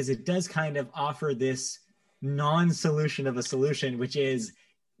 because it does kind of offer this non-solution of a solution, which is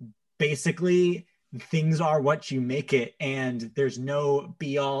basically things are what you make it, and there's no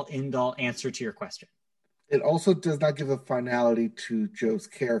be-all, end-all answer to your question. It also does not give a finality to Joe's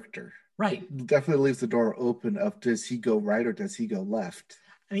character. Right. It definitely leaves the door open of, does he go right or does he go left?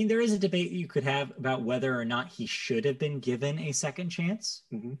 I mean, there is a debate you could have about whether or not he should have been given a second chance.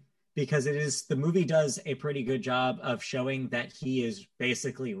 Mm-hmm. because the movie does a pretty good job of showing that he is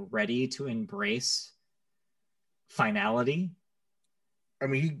basically ready to embrace finality. I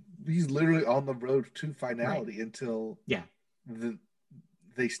mean, he's literally on the road to Right. finality until Yeah. the,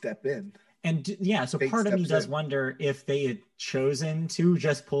 they step in. And yeah, so Fate part of me steps does in. wonder if they had chosen to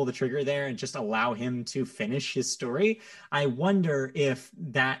just pull the trigger there and just allow him to finish his story. I wonder if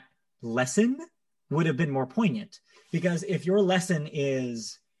that lesson would have been more poignant. Because if your lesson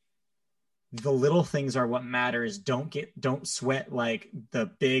is the little things are what matters, don't sweat like the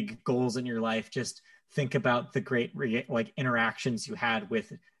big goals in your life. Just think about the great like interactions you had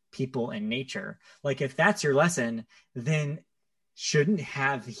with people and nature. Like if that's your lesson, then shouldn't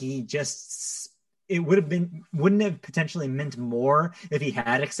have he just it would have been wouldn't have potentially meant more if he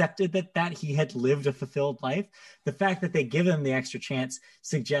had accepted that he had lived a fulfilled life. The fact that they give him the extra chance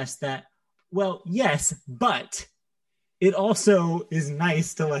suggests that, well, yes, but it also is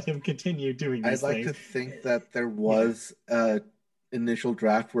nice to let him continue doing I'd these like things. to think that there Yeah. was a initial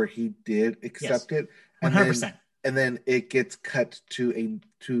draft where he did Yes. accept it, and then 100%. it gets cut to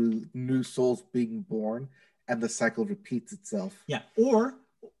new souls being born, and the cycle repeats itself. Yeah. Or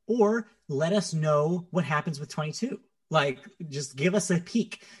let us know what happens with 22. Like just give us a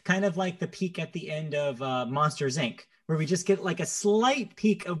peek, kind of like the peek at the end of Monsters Inc., where we just get like a slight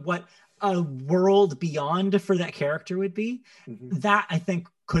peek of what a world beyond for that character would be. Mm-hmm. That I think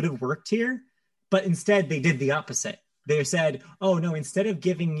could have worked here, but instead they did the opposite. They said, "Oh no, instead of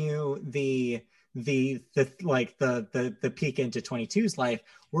giving you the peek into 22's life,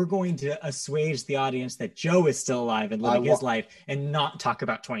 we're going to assuage the audience that Joe is still alive and living his life and not talk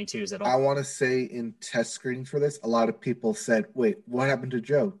about 22's at I all." want to say in test screenings for this, a lot of people said, "Wait, what happened to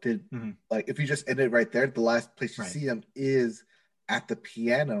Joe? Did Mm-hmm. like if you just end it right there, the last place you Right. see him is at the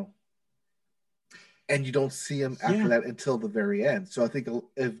piano, and you don't see him after Yeah. that until the very end." So I think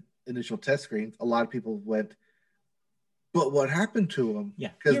if initial test screens, a lot of people went, "But what happened to him?"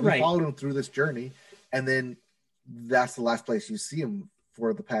 Yeah, Because you're we right. followed him through this journey, and then that's the last place you see him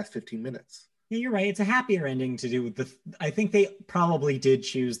for the past 15 minutes. Yeah, you're right. It's a happier ending to do with I think they probably did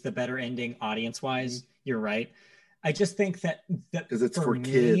choose the better ending audience wise. Mm-hmm. You're right. I just think that because it's for me,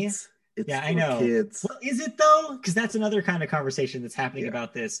 kids. It's yeah, for I know. kids. Well, is it though? Because that's another kind of conversation that's happening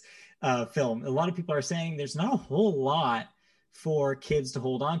about this film. A lot of people are saying there's not a whole lot for kids to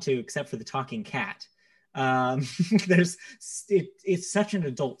hold on to except for the talking cat. It's such an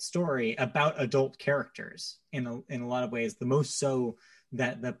adult story about adult characters in a lot of ways, the most so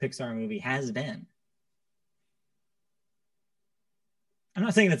that the Pixar movie has been. I'm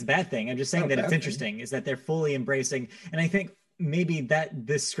not saying that's a bad thing. I'm just saying that it's interesting is that they're fully embracing. And I think maybe that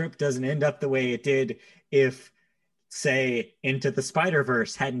this script doesn't end up the way it did if, say, Into the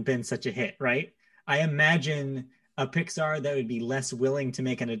Spider-Verse hadn't been such a hit, right? I imagine a Pixar that would be less willing to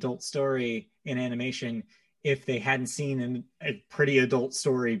make an adult story in animation if they hadn't seen a pretty adult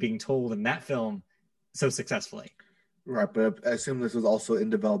story being told in that film so successfully. Right, but I assume this was also in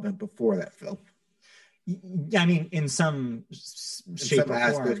development before that film. I mean, in some shape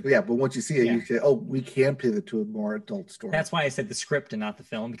or form. Yeah, but once you see it, you say, "Oh, we can pivot to a more adult story." That's why I said the script and not the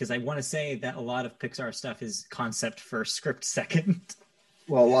film, because I want to say that a lot of Pixar stuff is concept first, script second.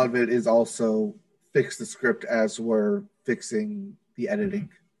 Well, a lot of it is also fix the script as we're fixing the editing.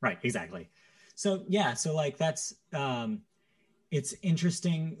 Right, exactly. So yeah, so like that's it's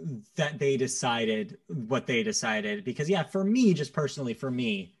interesting that they decided what they decided, because yeah, for me, just personally for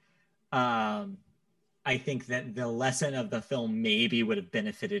me, I think that the lesson of the film maybe would have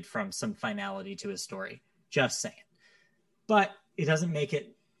benefited from some finality to his story. Just saying. But it doesn't make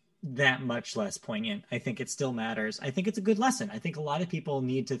it that much less poignant. I think it still matters. I think it's a good lesson. I think a lot of people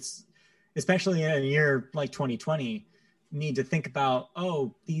need to, especially in a year like 2020, need to think about,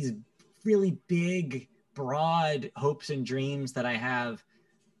 oh, these really big, broad hopes and dreams that I have,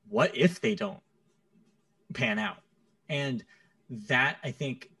 what if they don't pan out? And that, I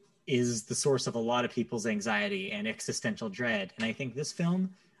think, is the source of a lot of people's anxiety and existential dread. And I think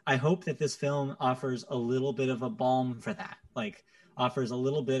I hope that this film offers a little bit of a balm for that, like offers a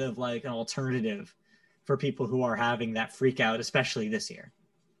little bit of like an alternative for people who are having that freak out, especially this year.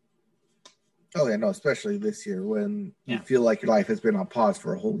 Oh yeah, no, especially this year when you feel like your life has been on pause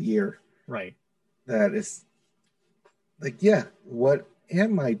for a whole year. Right. That is like, yeah, what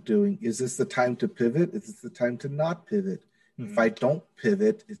am I doing? Is this the time to pivot? Is this the time to not pivot? Mm-hmm. If I don't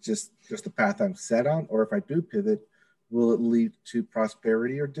pivot, it's just the path I'm set on. Or if I do pivot, will it lead to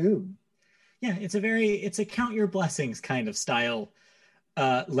prosperity or doom? Yeah, it's a count your blessings kind of style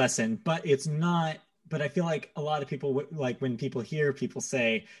lesson, but it's not. But I feel like a lot of people, like when people hear people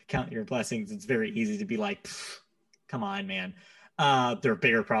say count your blessings, it's very easy to be like, come on, man. there are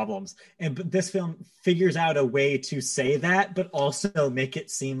bigger problems. But this film figures out a way to say that, but also make it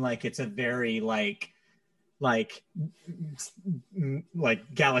seem like it's a very like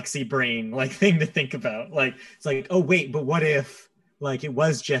galaxy brain like thing to think about. Like it's like, oh wait, but what if like it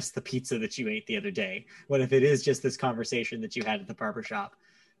was just the pizza that you ate the other day? What if it is just this conversation that you had at the barbershop?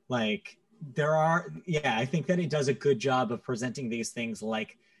 Like I think that it does a good job of presenting these things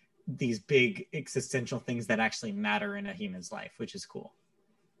like these big existential things that actually matter in a human's life, which is cool.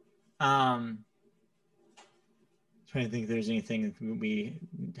 Trying to think if there's anything we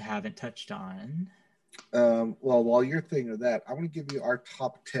haven't touched on. Well, while you're thinking of that, I want to give you our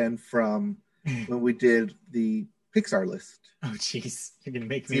top 10 from when we did the Pixar list. Oh, geez. You're going to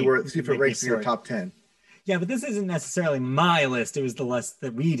make see if it ranks in your top 10. Yeah, but this isn't necessarily my list. It was the list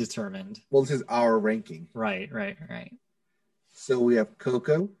that we determined. Well, this is our ranking. Right. So we have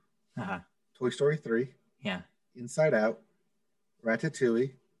Coco, Uh-huh. Toy Story 3, Yeah, Inside Out,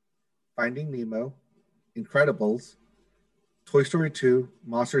 Ratatouille, Finding Nemo, Incredibles, Toy Story 2,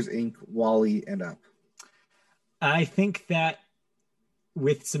 Monsters, Inc., WALL-E, and Up. I think that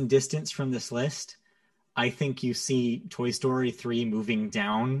with some distance from this list, I think you see Toy Story 3 moving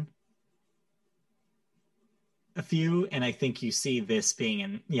down a few, and I think you see this being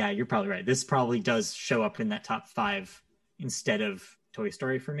in, yeah, you're probably right. This probably does show up in that top 5 instead of Toy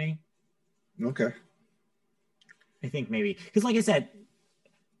Story for me. Okay. I think maybe, because like I said,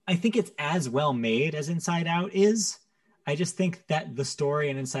 I think it's as well made as Inside Out is. I just think that the story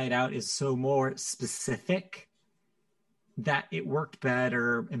in Inside Out is so more specific that it worked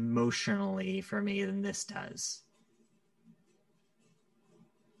better emotionally for me than this does.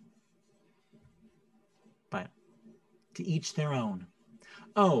 But to each their own.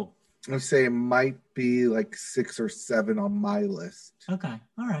 Oh, I would say it might be like 6 or 7 on my list. Okay.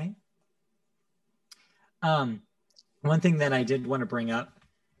 All right. One thing that I did want to bring up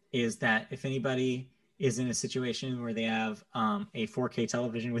is that if anybody is in a situation where they have a 4K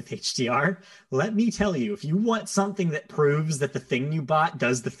television with HDR, let me tell you, if you want something that proves that the thing you bought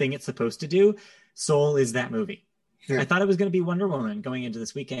does the thing it's supposed to do, Soul is that movie. Yeah. I thought it was going to be Wonder Woman going into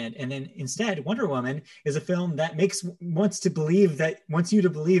this weekend, and then instead, Wonder Woman is a film that wants you to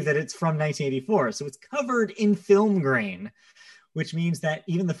believe that it's from 1984. So it's covered in film grain, which means that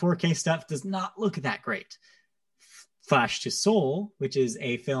even the 4K stuff does not look that great. Flash to Soul, which is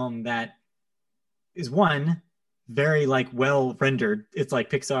a film that is very like well rendered. It's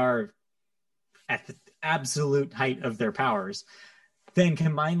like Pixar at the absolute height of their powers. Then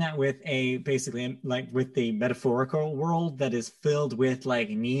combine that with with the metaphorical world that is filled with like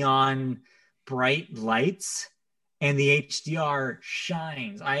neon bright lights, and the HDR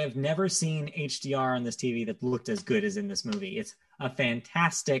shines. I have never seen HDR on this TV that looked as good as in this movie. It's a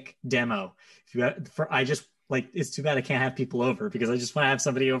fantastic demo. It's too bad I can't have people over, because I just want to have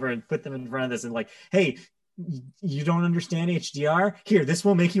somebody over and put them in front of this and like, hey, you don't understand HDR? Here, this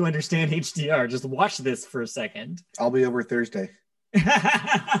will make you understand HDR. Just watch this for a second. I'll be over Thursday.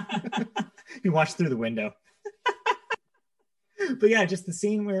 You watch through the window. But yeah, just the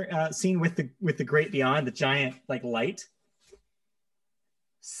scene with the great beyond, the giant like light,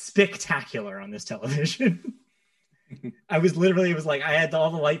 spectacular on this television. I had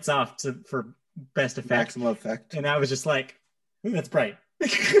all the lights off for best effect, maximum effect, and I was just like, ooh, that's bright.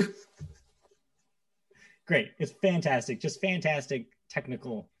 Great, it's fantastic, just fantastic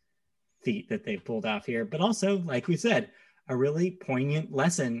technical feat that they've pulled off here, but also, like we said, a really poignant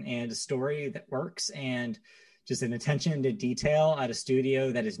lesson and a story that works, and just an attention to detail at a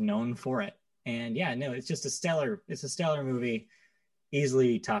studio that is known for it. And yeah, no, it's just a stellar movie,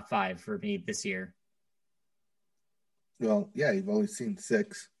 easily top 5 for me this year. Well, yeah, you've only seen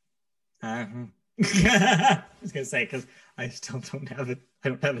 6. I was gonna say, because I still don't have it. I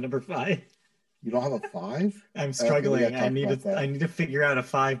don't have a number 5. You don't have a 5? I'm struggling. I need to figure out a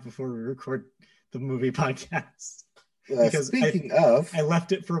 5 before we record the movie podcast. Because speaking of, I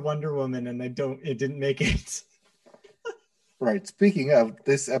left it for Wonder Woman, and it didn't make it. Right. Speaking of,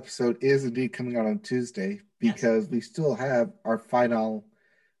 this episode is indeed coming out on Tuesday, because we still have our final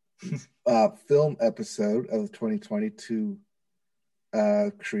film episode of 2020 to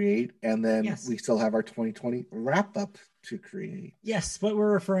create, and then we still have our 2020 wrap up to create. Yes, what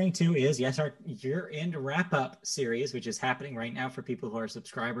we're referring to is our year-end wrap up series, which is happening right now for people who are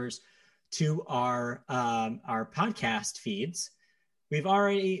subscribers to our podcast feeds.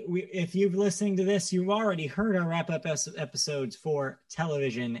 If you've listening to this, you've already heard our wrap up episodes for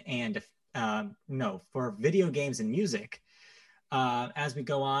television and for video games and music. As we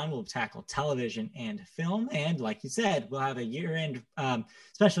go on, we'll tackle television and film, and like you said, we'll have a year-end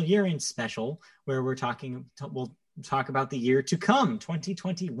special where we'll talk about the year to come,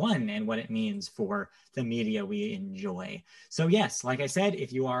 2021, and what it means for the media we enjoy. So yes, like I said,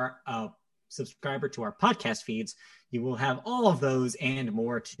 if you are a subscriber to our podcast feeds, you will have all of those and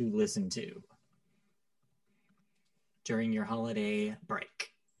more to listen to during your holiday break.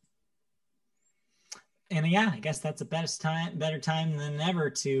 And yeah, I guess that's a better time than ever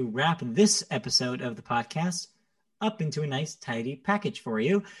to wrap this episode of the podcast up into a nice, tidy package for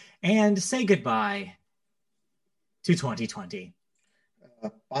you and say goodbye to 2020.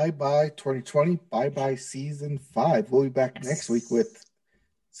 Bye-bye 2020. Bye-bye season 5. We'll be back next week with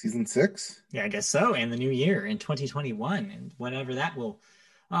season 6. Yeah, I guess so. And the new year in 2021 and whatever that will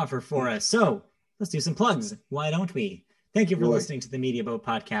offer for us. So let's do some plugs. Why don't we? Thank you for listening to the Media Boat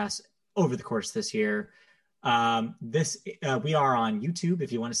Podcast over the course of this year. We are on YouTube.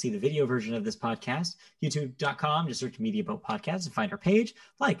 If you want to see the video version of this podcast, youtube.com, just search Media Boat Podcast and find our page.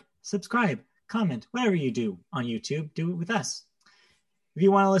 Like, subscribe, comment, whatever you do on YouTube, do it with us. If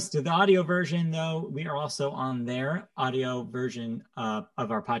you want to listen to the audio version, though, we are also on there. Audio version of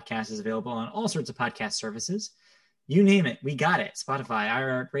our podcast is available on all sorts of podcast services. You name it, we got it. Spotify,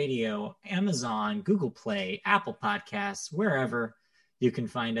 iHeartRadio, Amazon, Google Play, Apple Podcasts, wherever you can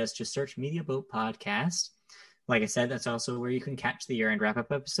find us. Just search Media Boat Podcast. Like I said, that's also where you can catch the year-end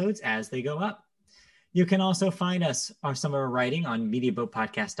wrap-up episodes as they go up. You can also find us on some of our writing on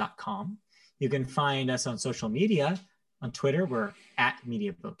MediaBoatPodcast.com. You can find us on social media. On Twitter, we're at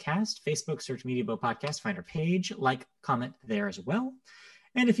MediaBoatCast. Facebook, search Media Boat Podcast, find our page, like, comment there as well.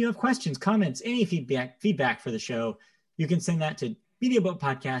 And if you have questions, comments, any feedback for the show, you can send that to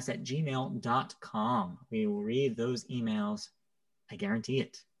MediaBoatPodcast@gmail.com. We will read those emails. I guarantee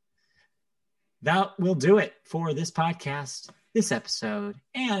it. That will do it for this podcast, this episode,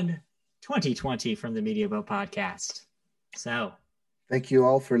 and 2020 from the Media Boat Podcast. So, thank you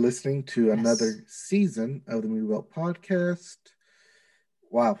all for listening to another season of the Media Boat Podcast.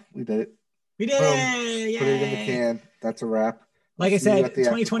 Wow, we did it. We did it! Yay! Put it in the can. That's a wrap. Like I said,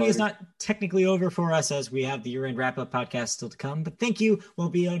 2020 is not technically over for us as we have the year-end wrap-up podcast still to come. But thank you. We'll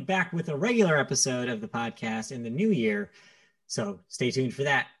be back with a regular episode of the podcast in the new year. So stay tuned for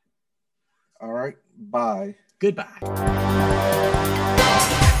that. All right. Bye. Goodbye.